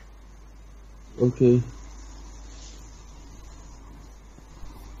oxidation number. Okay.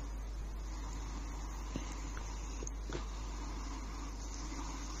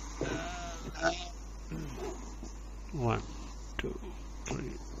 One, two,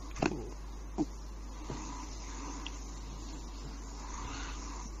 three, four.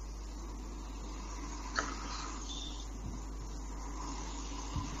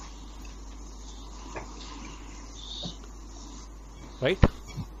 Right?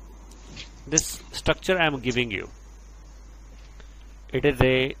 This structure I am giving you, it is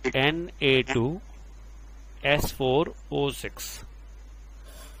a Na2S4O6.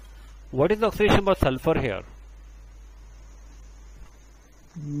 What is the oxidation number of sulfur here?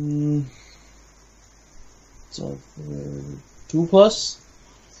 Sulfur 2 plus?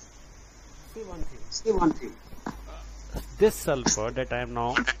 Say one thing. This sulfur that I am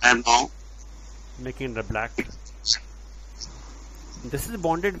now making the black, this is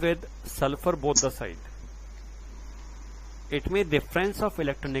bonded with sulfur both the side. It means difference of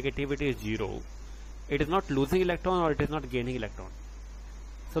electronegativity is 0. It is not losing electron or it is not gaining electron.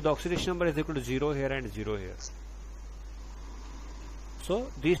 So the oxidation number is equal to 0 here and 0 here.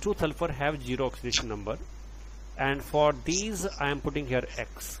 So these two sulfur have 0 oxidation number, and for these I am putting here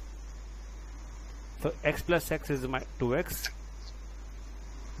x. So x plus x is my 2x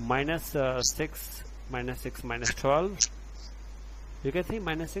minus 6 minus 6 minus 12. You can see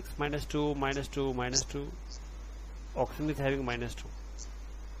minus 6 minus 2 minus 2 minus 2. Oxygen is having minus 2,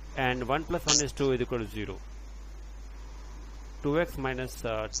 and 1 plus 1 is 2 is equal to 0. 2x minus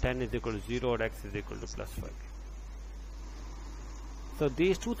 10 is equal to 0, or x is equal to plus 5. So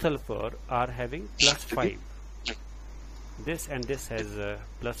these two sulfur are having plus 5. This and this has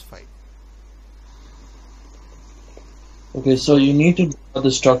plus 5. Okay, so you need to draw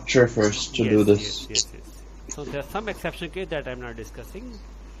the structure first to do this. Yes. So there are some exception case that I am not discussing.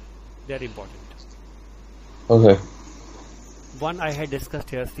 They are important. Okay. One I had discussed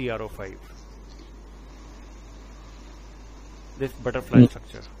here, CRO5. This butterfly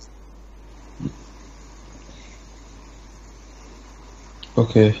structure.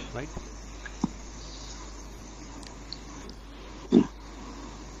 Okay. Right?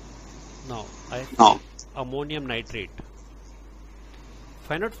 Now, I see ammonium nitrate.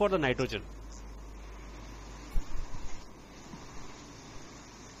 Find out for the nitrogen.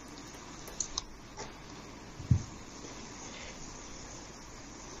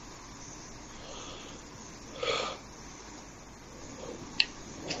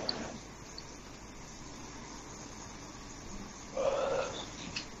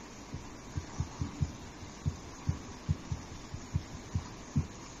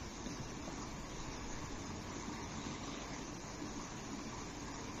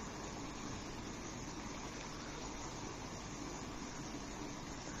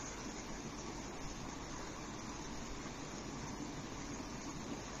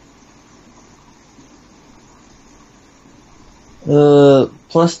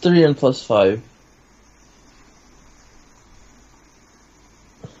 +3 and +5.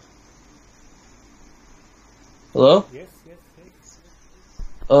 Hello? Yes.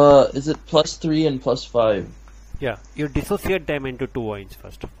 Is it +3 and +5? Yeah, you dissociate them into two ions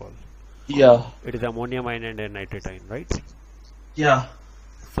first of all. Yeah. It is ammonium ion and a nitrate ion, right? Yeah.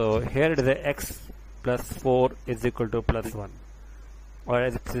 So here it is a x plus 4 is equal to +1, or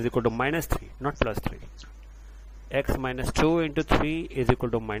x is equal to -3, not +3. X minus 2 into 3 is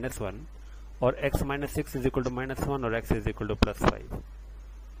equal to -1, or x minus 6 is equal to -1, or x is equal to +5.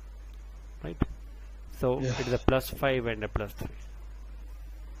 Right? So Yeah. it is a +5 and a +3.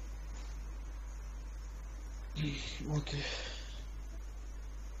 Okay.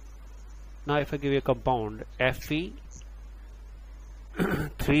 Now if I give you a compound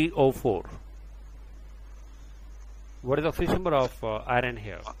Fe3O4, what is the oxidation number of iron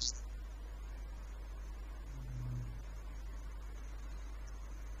here?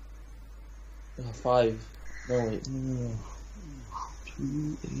 5. No, wait. No.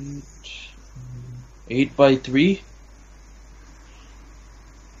 2, 8. 8 by 3?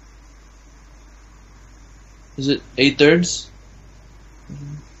 Is it 8/3?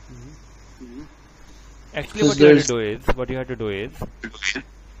 Actually, 'Cause what you have to do is,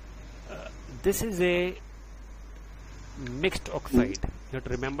 this is a mixed oxide. You have to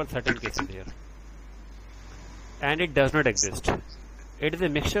remember certain cases here, and it does not exist. It is a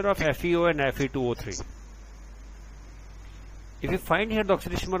mixture of FeO and Fe2O3. If you find here the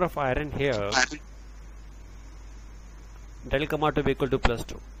oxidation number of iron here, that will come out to be equal to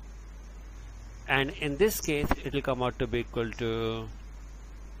 +2, and in this case it will come out to be equal to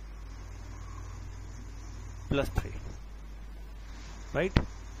 +3, right?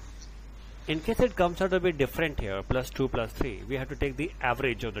 In case it comes out to be different here, +2 +3, we have to take the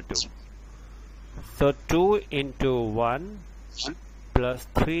average of the two. So 2 into 1 plus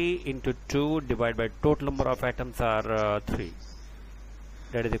 3 into 2 divided by total number of atoms are 3.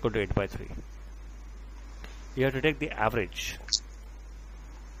 That is equal to 8 by 3. You have to take the average.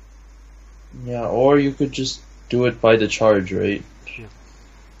 Yeah, or you could just do it by the charge, right? Yeah.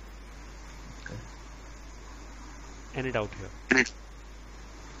 Any doubt here?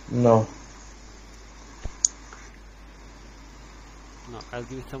 No. No, I'll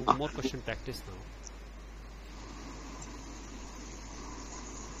give you some more question practice now.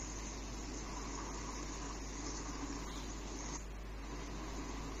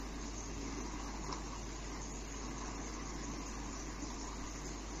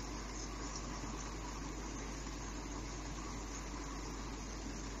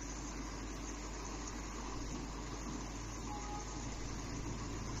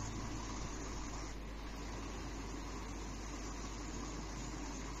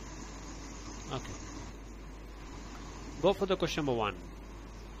 Okay. Go for the question number 1.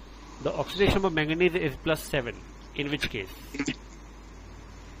 The oxidation number of manganese is +7. In which case?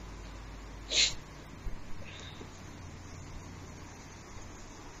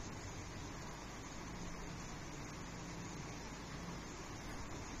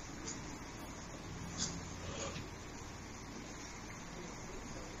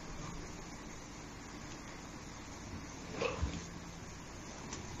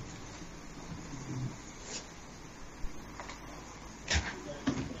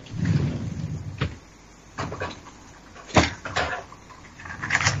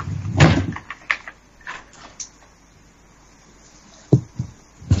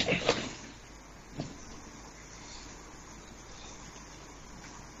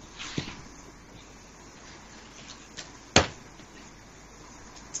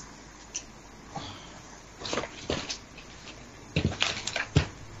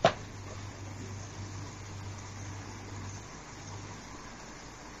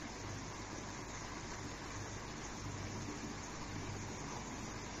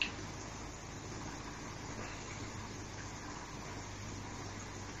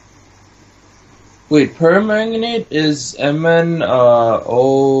 Wait, permanganate is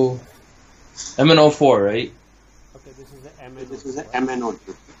MnO4, right? Okay, this is the MnO. This is a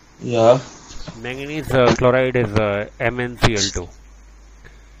MnO2. Yeah. Manganese chloride is MnCl2.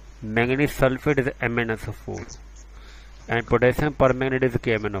 Manganese sulfate is MnSO4. And potassium permanganate is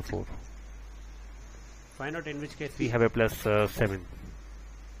KMnO4. Find out in which case we have a plus 7.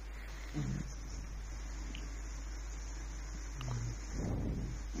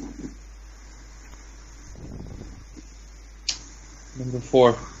 Number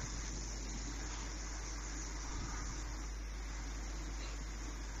 4.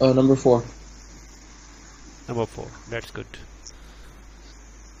 Number 4. Number 4. That's good.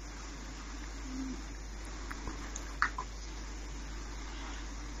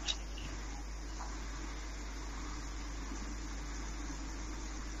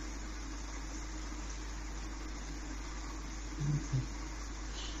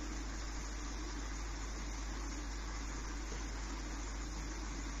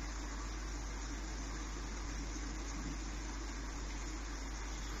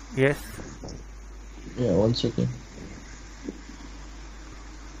 Yes. Yeah, 1 second.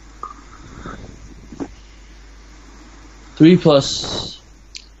 Three plus.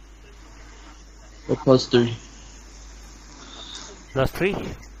 Or plus 3. Plus 3?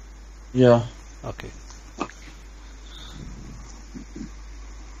 Yeah. Okay.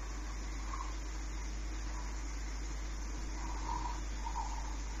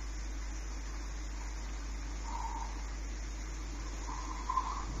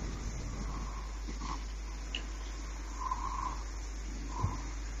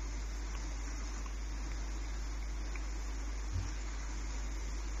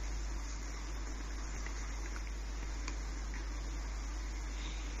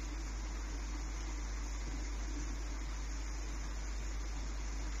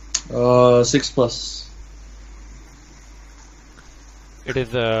 Uh, 6 plus. It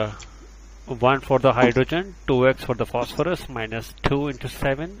is 1 for the hydrogen, 2x for the phosphorus, minus 2 into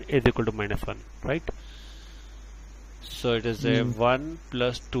 7 is equal to minus 1, right? So it is a 1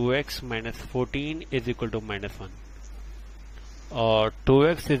 plus 2x minus 14 is equal to minus 1. Or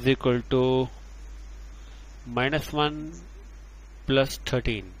 2x is equal to minus 1 plus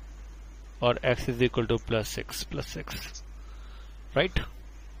 13. Or x is equal to plus 6 plus 6. Right?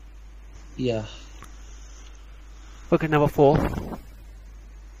 Yeah. Okay, number 4.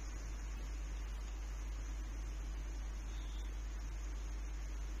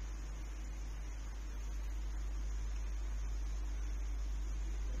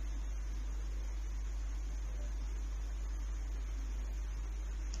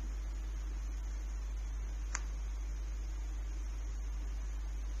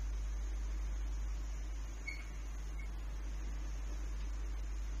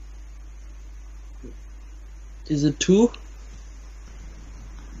 Is it 2?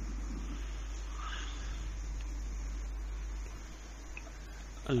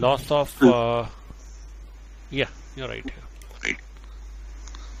 Loss of yeah, you're right here.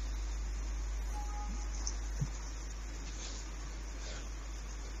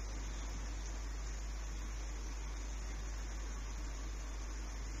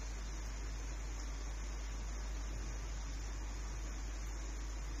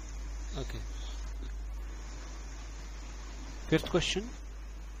 Okay. Fifth question.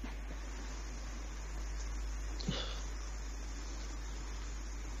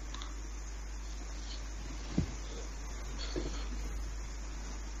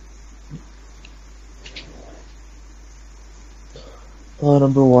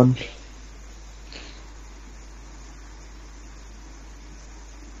 Number 1.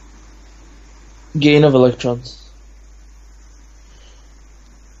 Gain of electrons.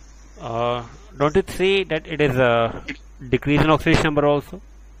 Don't it say that it is a decrease in oxidation number also?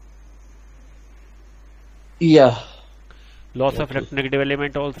 Yeah. Loss of electronegative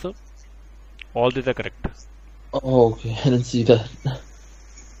element also? All these are correct. Oh, okay. I didn't see that.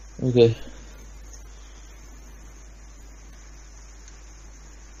 Okay.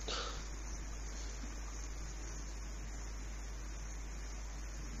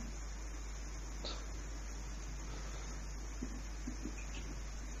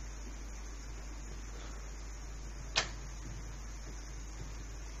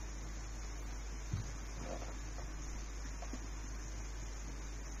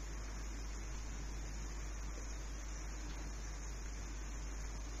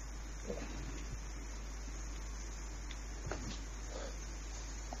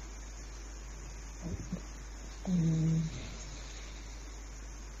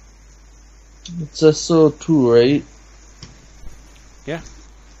 It's SO2, right? Yeah.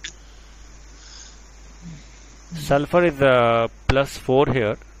 Sulfur is plus 4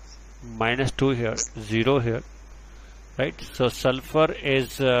 here, minus 2 here, 0 here, right? So sulfur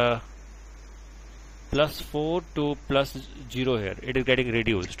is plus 4 to plus 0 here, it is getting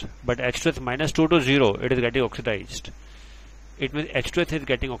reduced, but H2 is minus 2 to 0, it is getting oxidized. It means H2 is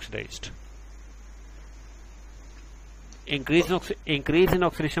getting oxidized. Increase in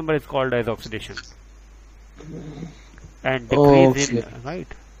oxidation number is called as oxidation, and decrease in right,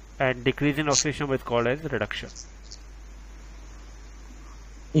 and decrease in oxidation number is called as reduction.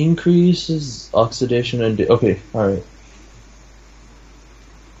 Increases oxidation and okay, all right.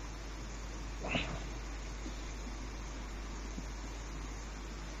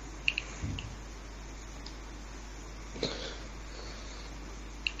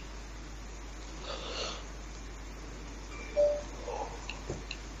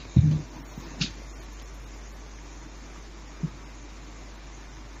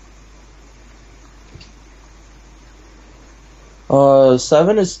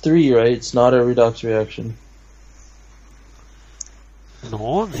 Seven is 3, right? It's not a redox reaction.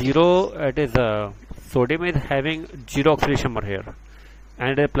 No, 0. It is sodium is having 0 oxidation number here,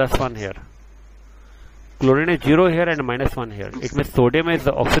 and a plus 1 here. Chlorine is 0 here and minus 1 here. It means sodium is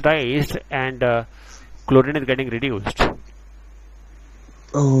oxidized and chlorine is getting reduced.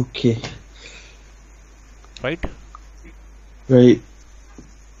 Okay. Right? Right.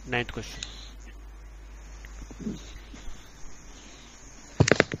 Ninth question.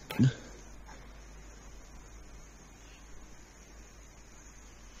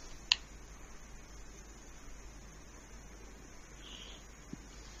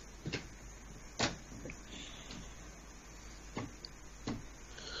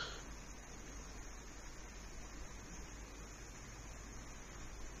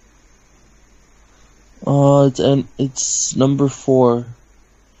 It's number 4.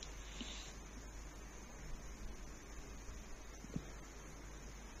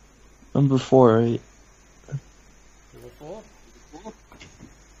 Number 4, right? Number 4.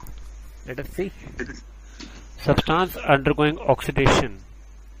 Let us see. Substance undergoing oxidation.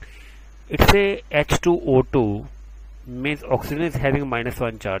 It's a H2O2, means oxygen is having minus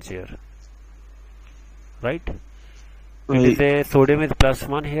 1 charge here. Right? It is a sodium is plus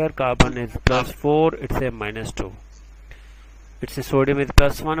 1 here, carbon is plus 4, it's a minus 2. It's a sodium is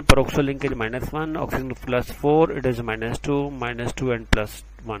plus 1, peroxide link is minus 1, oxygen is plus 4, it is minus 2 and plus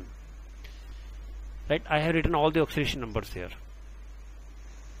 1. Right, I have written all the oxidation numbers here.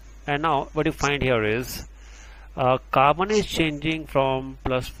 And now what you find here is carbon is changing from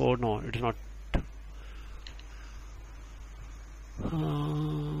plus 4, no, it is not.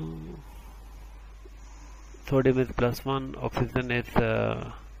 Sodium is plus 1, oxygen is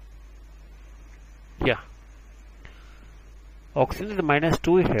oxygen is minus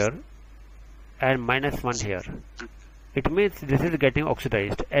 2 here and minus 1 here. It means this is getting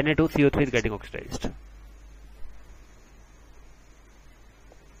oxidized. Na2CO3 is getting oxidized.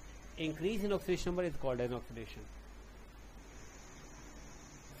 Increase in oxidation number is called as oxidation.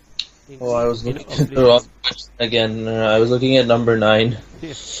 Oh, I was looking at the wrong question again. I was looking at number 9.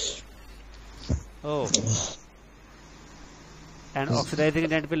 Oh. And oxidizing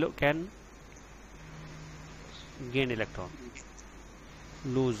agent will can gain electron,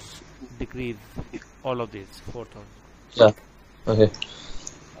 lose, decrease, all of these 4,000. Yeah. Okay.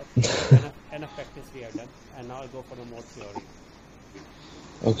 Enough practice we have done, and now I'll go for the more theory.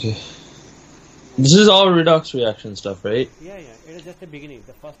 Okay. This is all redox reaction stuff, right? Yeah. It is just the beginning,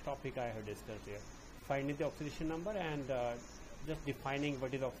 the first topic I have discussed here. Finding the oxidation number and just defining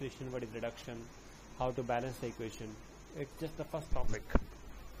what is oxidation, what is reduction, how to balance the equation. It's just the first topic.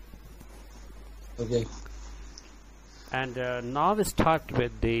 Okay. And now we start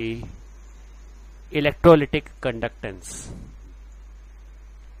with the electrolytic conductance.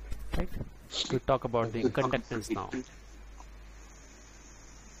 Right? We talk about the conductance now.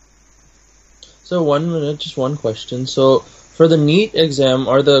 So 1 minute, just one question. So for the NEET exam,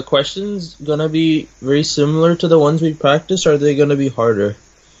 are the questions gonna be very similar to the ones we practiced, or are they gonna be harder?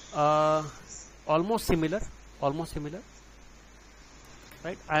 Almost similar.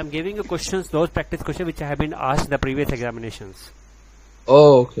 Right? I am giving you questions, those practice questions which have been asked in the previous examinations.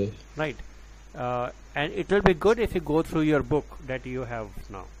 Oh, okay. Right. And it will be good if you go through your book that you have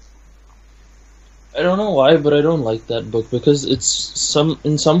now. I don't know why, but I don't like that book because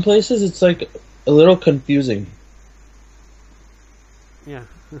in some places it's like a little confusing. Yeah.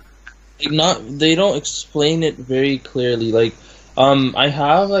 They don't explain it very clearly. Like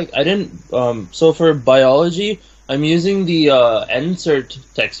so for biology I'm using the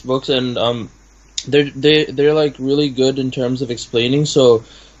NCERT textbooks, and they're like really good in terms of explaining. So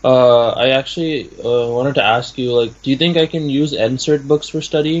I actually wanted to ask you, like, do you think I can use insert books for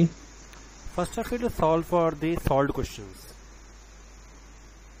studying? First of all, you solve for the solved questions.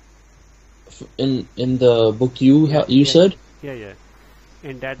 In the book you said? Yeah.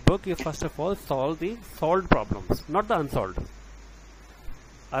 In that book, you first of all solve the solved problems, not the unsolved.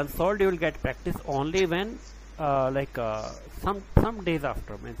 Unsolved, you will get practice only when, some days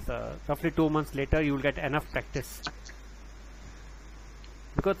after, means roughly 2 months later, you will get enough practice.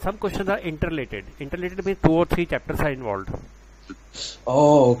 Because some questions are interrelated. Interrelated means 2 or 3 chapters are involved.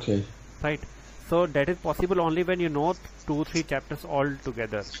 Oh, okay. Right. So that is possible only when you know 2-3 chapters all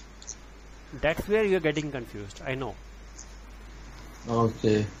together. That's where you are getting confused. I know.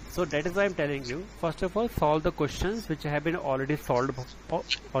 Okay. So that is why I'm telling you. First of all, solve the questions which have been already solved,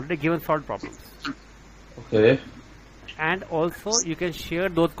 already given solved problems. Okay. And also you can share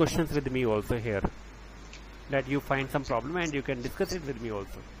those questions with me also here. That you find some problem and you can discuss it with me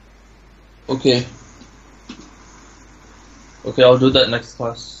also. Okay. Okay, I'll do that next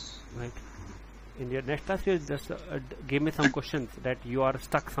class. Right. In your next class, you just give me some questions that you are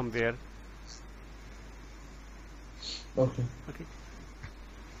stuck somewhere. Okay. Okay.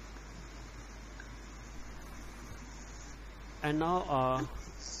 And now,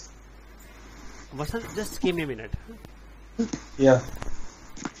 Vasant, just give me a minute. Yeah.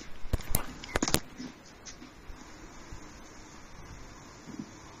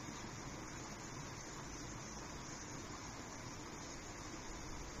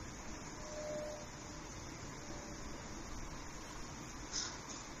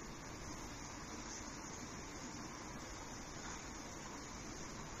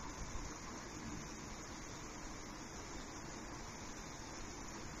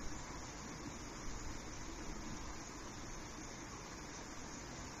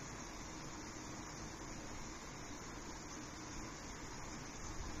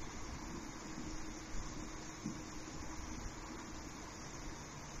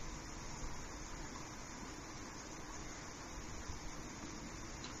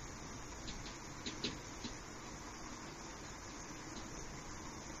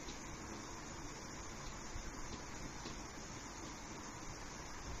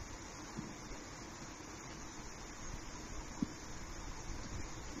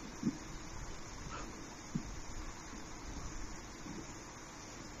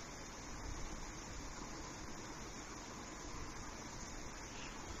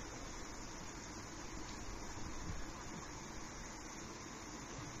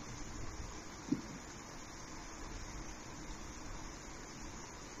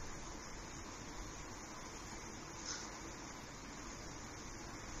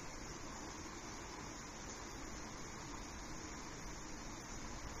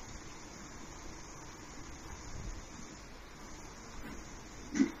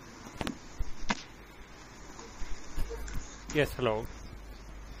 Yes, hello.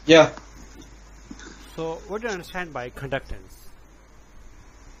 Yeah. So, what do you understand by conductance?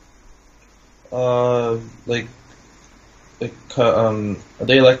 Like, are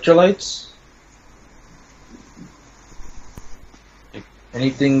they electrolytes? Like,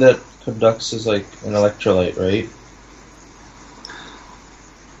 anything that conducts is like an electrolyte, right?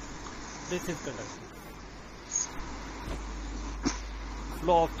 This is conductance.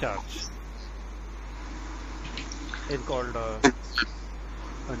 Flow of charge is called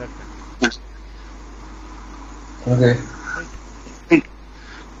conductance. Okay. Right?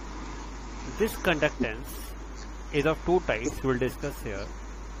 This conductance is of two types we will discuss here.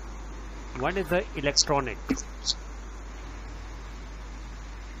 One is the electronic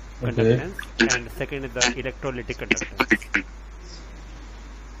conductance and second is the electrolytic conductance.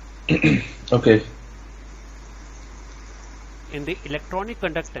 Okay. In the electronic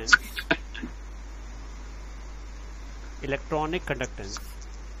conductance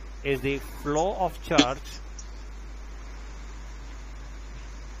is the flow of charge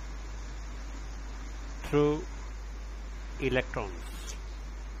through electrons.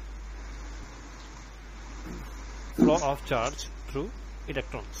 Flow of charge through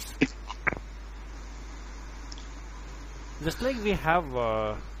electrons. Just like we have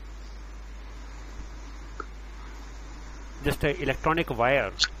just an electronic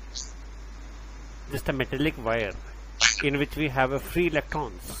wire, just a metallic wire in which we have a free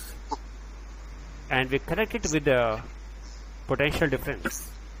electrons and we connect it with the potential difference.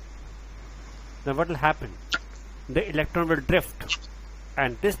 Then what will happen? The electron will drift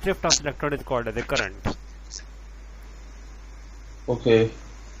and this drift of electron is called as a current. Okay.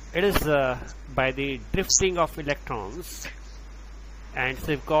 It is by the drifting of electrons and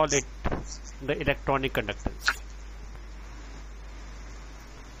so we call it the electronic conductance.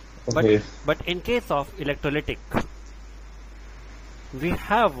 Okay. But in case of electrolytic, we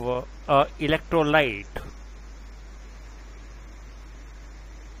have a electrolyte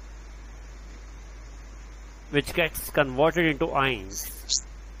which gets converted into ions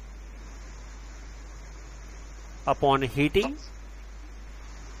upon heating,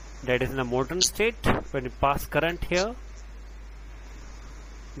 that is in the molten state. When we pass current here,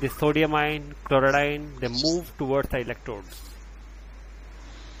 the sodium ion, chloride ion, they move towards the electrodes,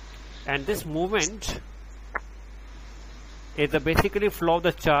 and this movement is the basically flow of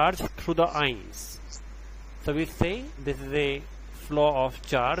the charge through the ions. So we say this is a flow of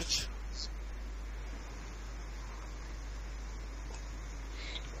charge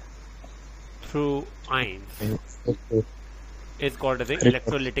through ions. Okay. Is called as a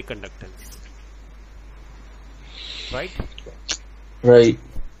electrolytic conductance, right? Right.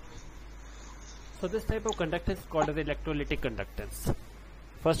 So this type of conductance is called as electrolytic conductance.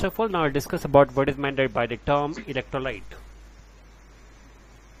 First of all, now I'll discuss about what is meant by the term electrolyte.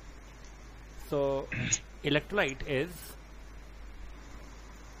 So electrolyte is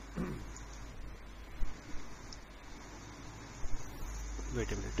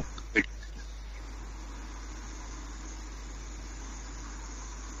wait a minute.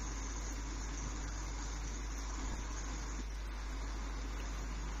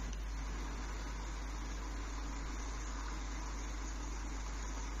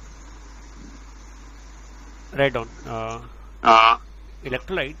 Write down.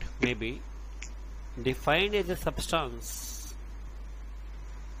 Electrolyte may be defined as a substance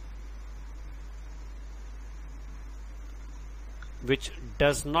which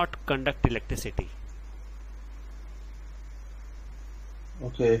does not conduct electricity.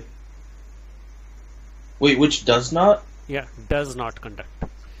 Okay. Wait, which does not? Yeah, does not conduct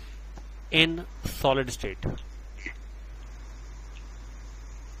in solid state,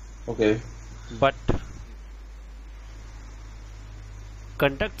 Okay. but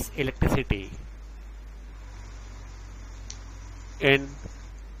conducts electricity in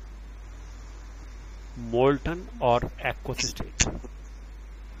molten or aqueous state,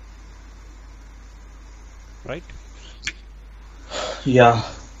 right? Yeah.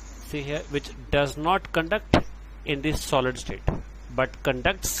 See here, which does not conduct in the solid state but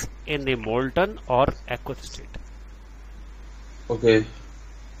conducts in the molten or aqueous state. Okay.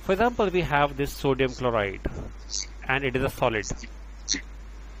 For example, we have this sodium chloride and it is a solid,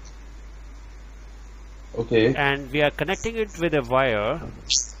 Okay. and we are connecting it with a wire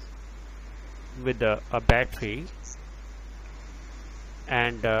with a battery,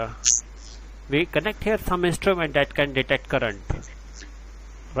 and we connect here some instrument that can detect current,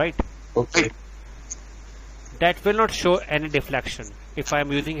 right? Okay. That will not show any deflection. If I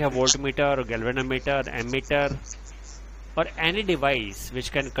am using a voltmeter or galvanometer, ammeter, or any device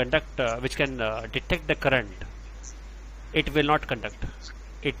which can conduct, detect the current, it will not conduct.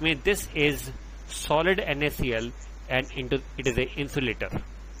 It means this is solid NaCl and it is a insulator,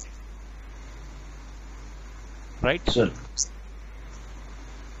 right? So,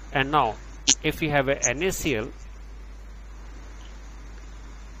 And now if we have a NaCl,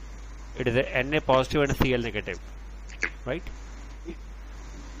 it is a Na positive and a Cl negative, right?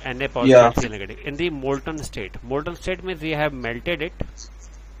 Na positive Yeah. and Cl negative in the molten state. Molten state means we have melted it,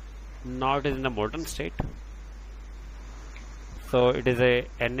 now it is in the molten state. So it is a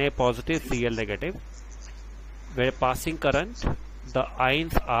Na positive, Cl negative. Where passing current, the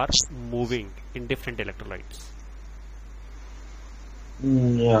ions are moving in different electrolytes,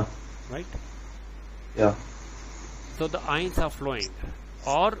 yeah. right? Yeah. So the ions are flowing.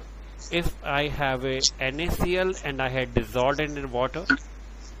 Or if I have a NaCl and I had dissolved it in water,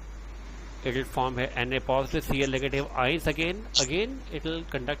 it will form a Na positive, Cl negative ions again it will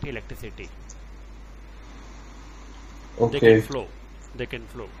conduct electricity. Okay. They can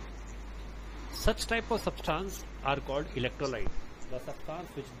flow. Such type of substance are called electrolyte. The substance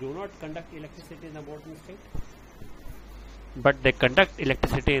which do not conduct electricity in the molten state, but they conduct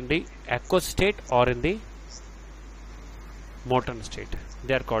electricity in the aqueous state or in the molten state.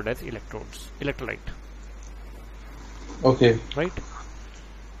 They are called as electrolyte, Okay. right?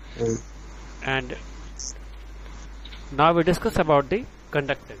 Right. And now we discuss about the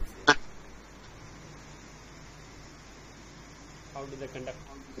conductance. How do they conduct?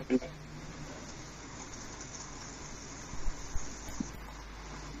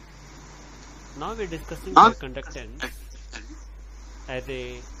 Now we are discussing the conductance as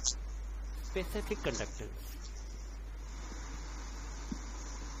a specific conductance.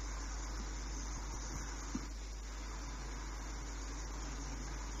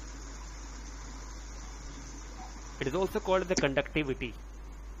 It is also called the conductivity.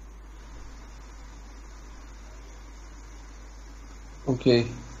 Okay.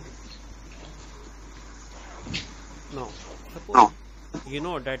 Now, suppose you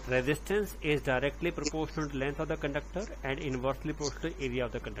know that resistance is directly proportional to length of the conductor and inversely proportional to area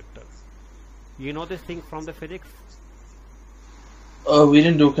of the conductor. You know this thing from the physics? We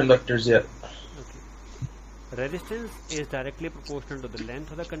didn't do conductors yet. Okay. Resistance is directly proportional to the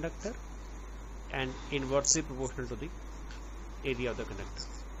length of the conductor and inversely proportional to the area of the conductor.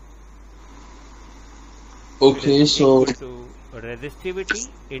 Okay, so Equal to resistivity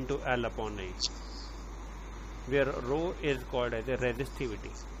into L upon A, where rho is called as a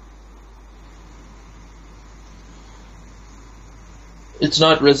resistivity. it's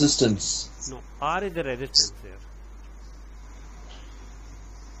not resistance. No, R is the resistance here.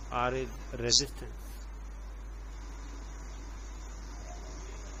 R is resistance.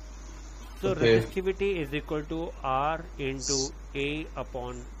 So Okay. resistivity is equal to R into A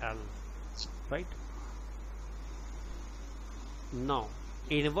upon L, right? Now,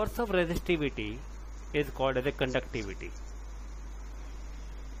 inverse of resistivity is called as a conductivity.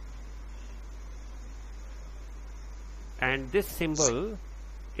 And this symbol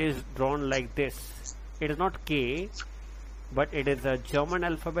is drawn like this. It is not K, but it is a German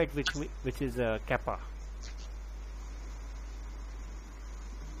alphabet which is a kappa,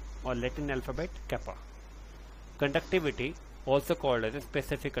 or Latin alphabet kappa. Conductivity, also called as a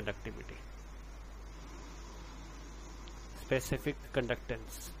specific conductivity, specific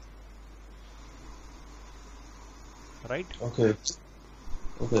conductance, right? Okay.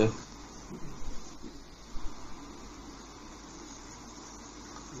 Okay.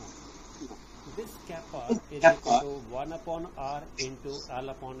 This kappa is equal to 1 upon R into L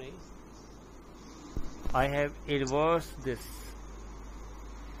upon A. I have inversed this.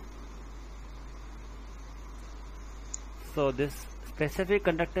 So this specific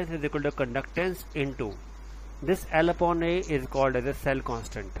conductance is equal to conductance into this L upon A is called as a cell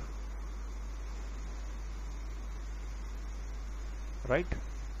constant, right?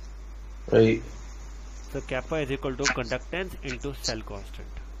 Right. So kappa is equal to conductance into cell constant.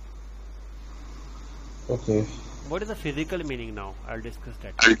 Okay. What is the physical meaning now? I'll discuss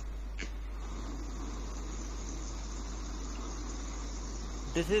that.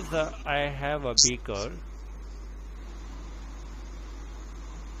 This is I have a beaker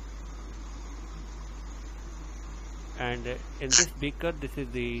and in this beaker this is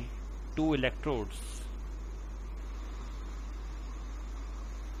the two electrodes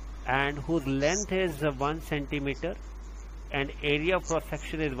and whose length is 1 centimeter and area of cross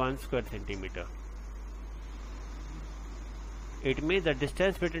section is 1 square centimeter. It means the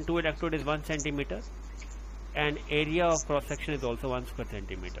distance between two electrodes is 1 centimeter and area of cross section is also 1 square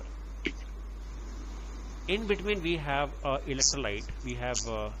centimeter. In between we have electrolyte, we have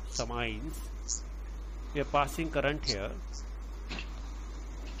some ions. We are passing current here.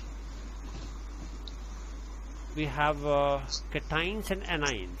 We have cations and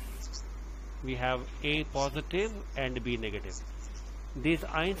anions. We have A positive and B negative. These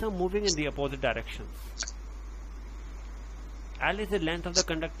ions are moving in the opposite directions. L is the length of the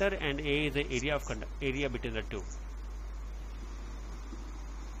conductor and A is the area between the two.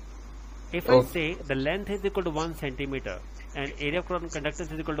 If I say the length is equal to 1 centimeter and area of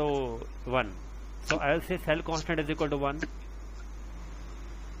conductance is equal to 1, so I will say cell constant is equal to 1.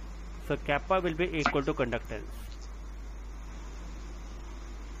 So kappa will be equal to conductance.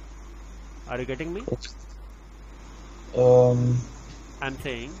 Are you getting me? I'm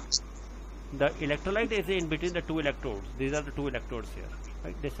saying the electrolyte is in between the two electrodes. These are the two electrodes here,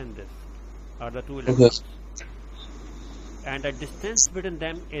 right? This and this are the two electrodes. Okay. And the distance between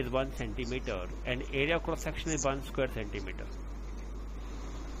them is 1 centimeter and area of cross section is 1 square centimeter.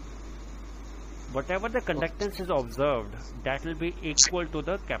 Whatever the conductance is observed, that will be equal to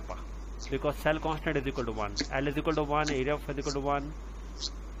the kappa, because cell constant is equal to 1, L is equal to 1, area of is equal to 1,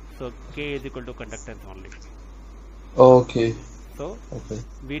 so K is equal to conductance only. Okay. So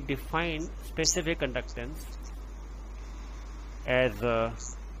we define specific conductance as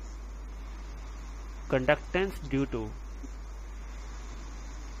conductance due to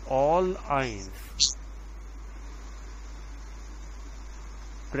all ions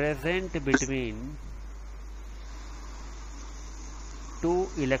present between two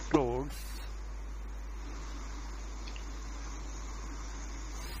electrodes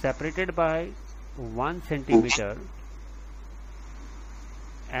separated by 1 centimeter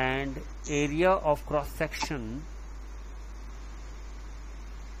and area of cross section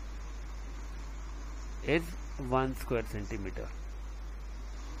is 1 square centimeter.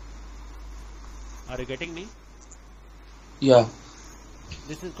 Are you getting me? Yeah.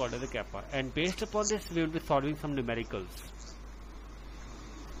 This is called as a kappa, and based upon this we will be solving some numericals.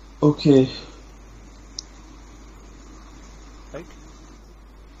 Okay. Right?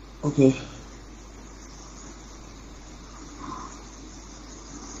 Okay.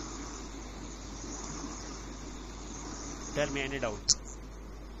 Tell me any doubt.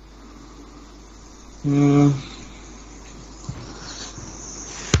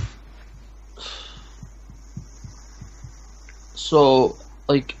 So,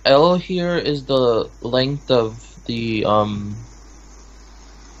 like, L here is the length of the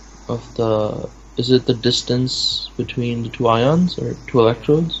is it the distance between the two ions or two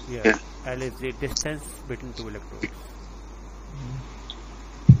electrodes? Yeah. L is the distance between two electrodes.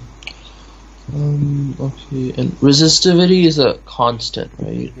 Okay, and resistivity is a constant,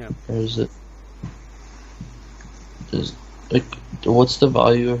 right? Yeah. Or is it like what's the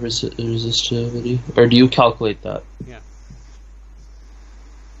value of resistivity, or do you calculate that? Yeah.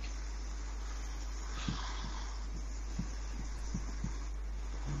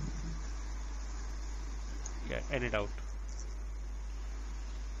 Yeah. Any doubt?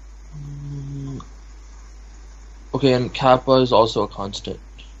 Okay, and kappa is also a constant.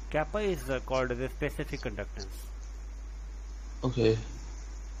 Kappa is called as a specific conductance. Okay.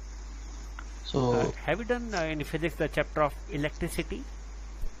 So Have you done in physics the chapter of electricity?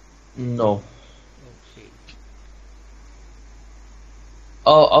 no. Okay.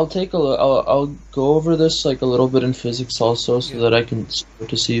 I'll take a look. I'll go over this like a little bit in physics also, so Yeah. that I can start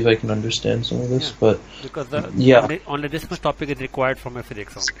to see if I can understand some of this. Yeah. But Because yeah. only this much topic is required from a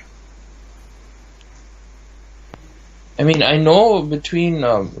physics only. I mean, I know between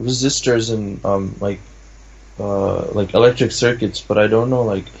resistors and like electric circuits, but I don't know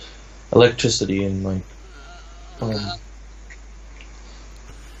like electricity and like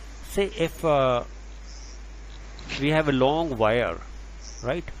Say if we have a long wire,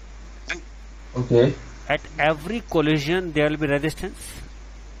 right? Okay. At every collision there will be resistance,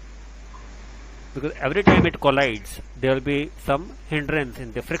 because every time it collides there will be some hindrance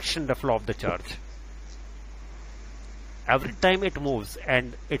in the friction, the flow of the charge. Every time it moves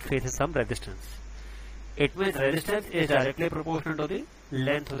and it faces some resistance. It means resistance is directly proportional to the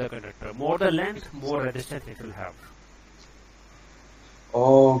length of the conductor. More the length, more resistance it will have.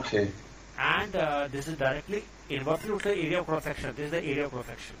 Okay. And this is directly inversely to the area of cross section. This is the area of cross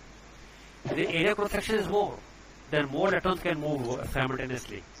section. If the area of cross section is more, then more electrons can move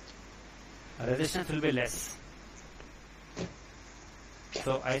simultaneously. Resistance will be less.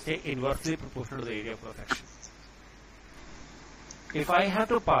 So I say inversely proportional to the area of cross section. If I have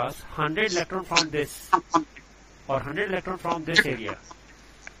to pass 100 electrons from this or 100 electrons from this area,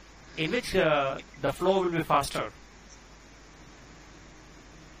 in which the flow will be faster.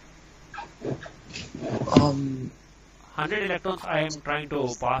 100 electrons I am trying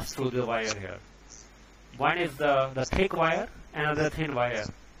to pass through the wire here. One is the thick wire, another thin wire.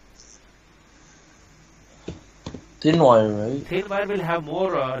 Thin wire, right? Thin wire will have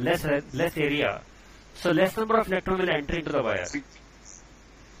more less area, so less number of electrons will enter into the wire.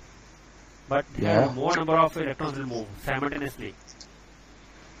 But more number of electrons will move simultaneously.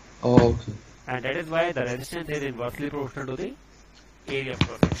 Oh, okay. And that is why the resistance is inversely proportional to the area of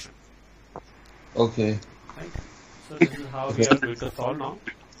cross section. Okay. Right? So this is how we are going to solve now.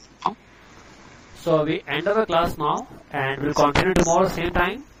 So we end our class now and we'll continue tomorrow same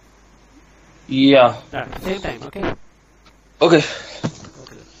time. Yeah. Same time, okay? Okay.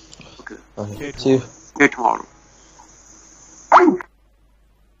 Okay. Okay. See you See you. See you tomorrow.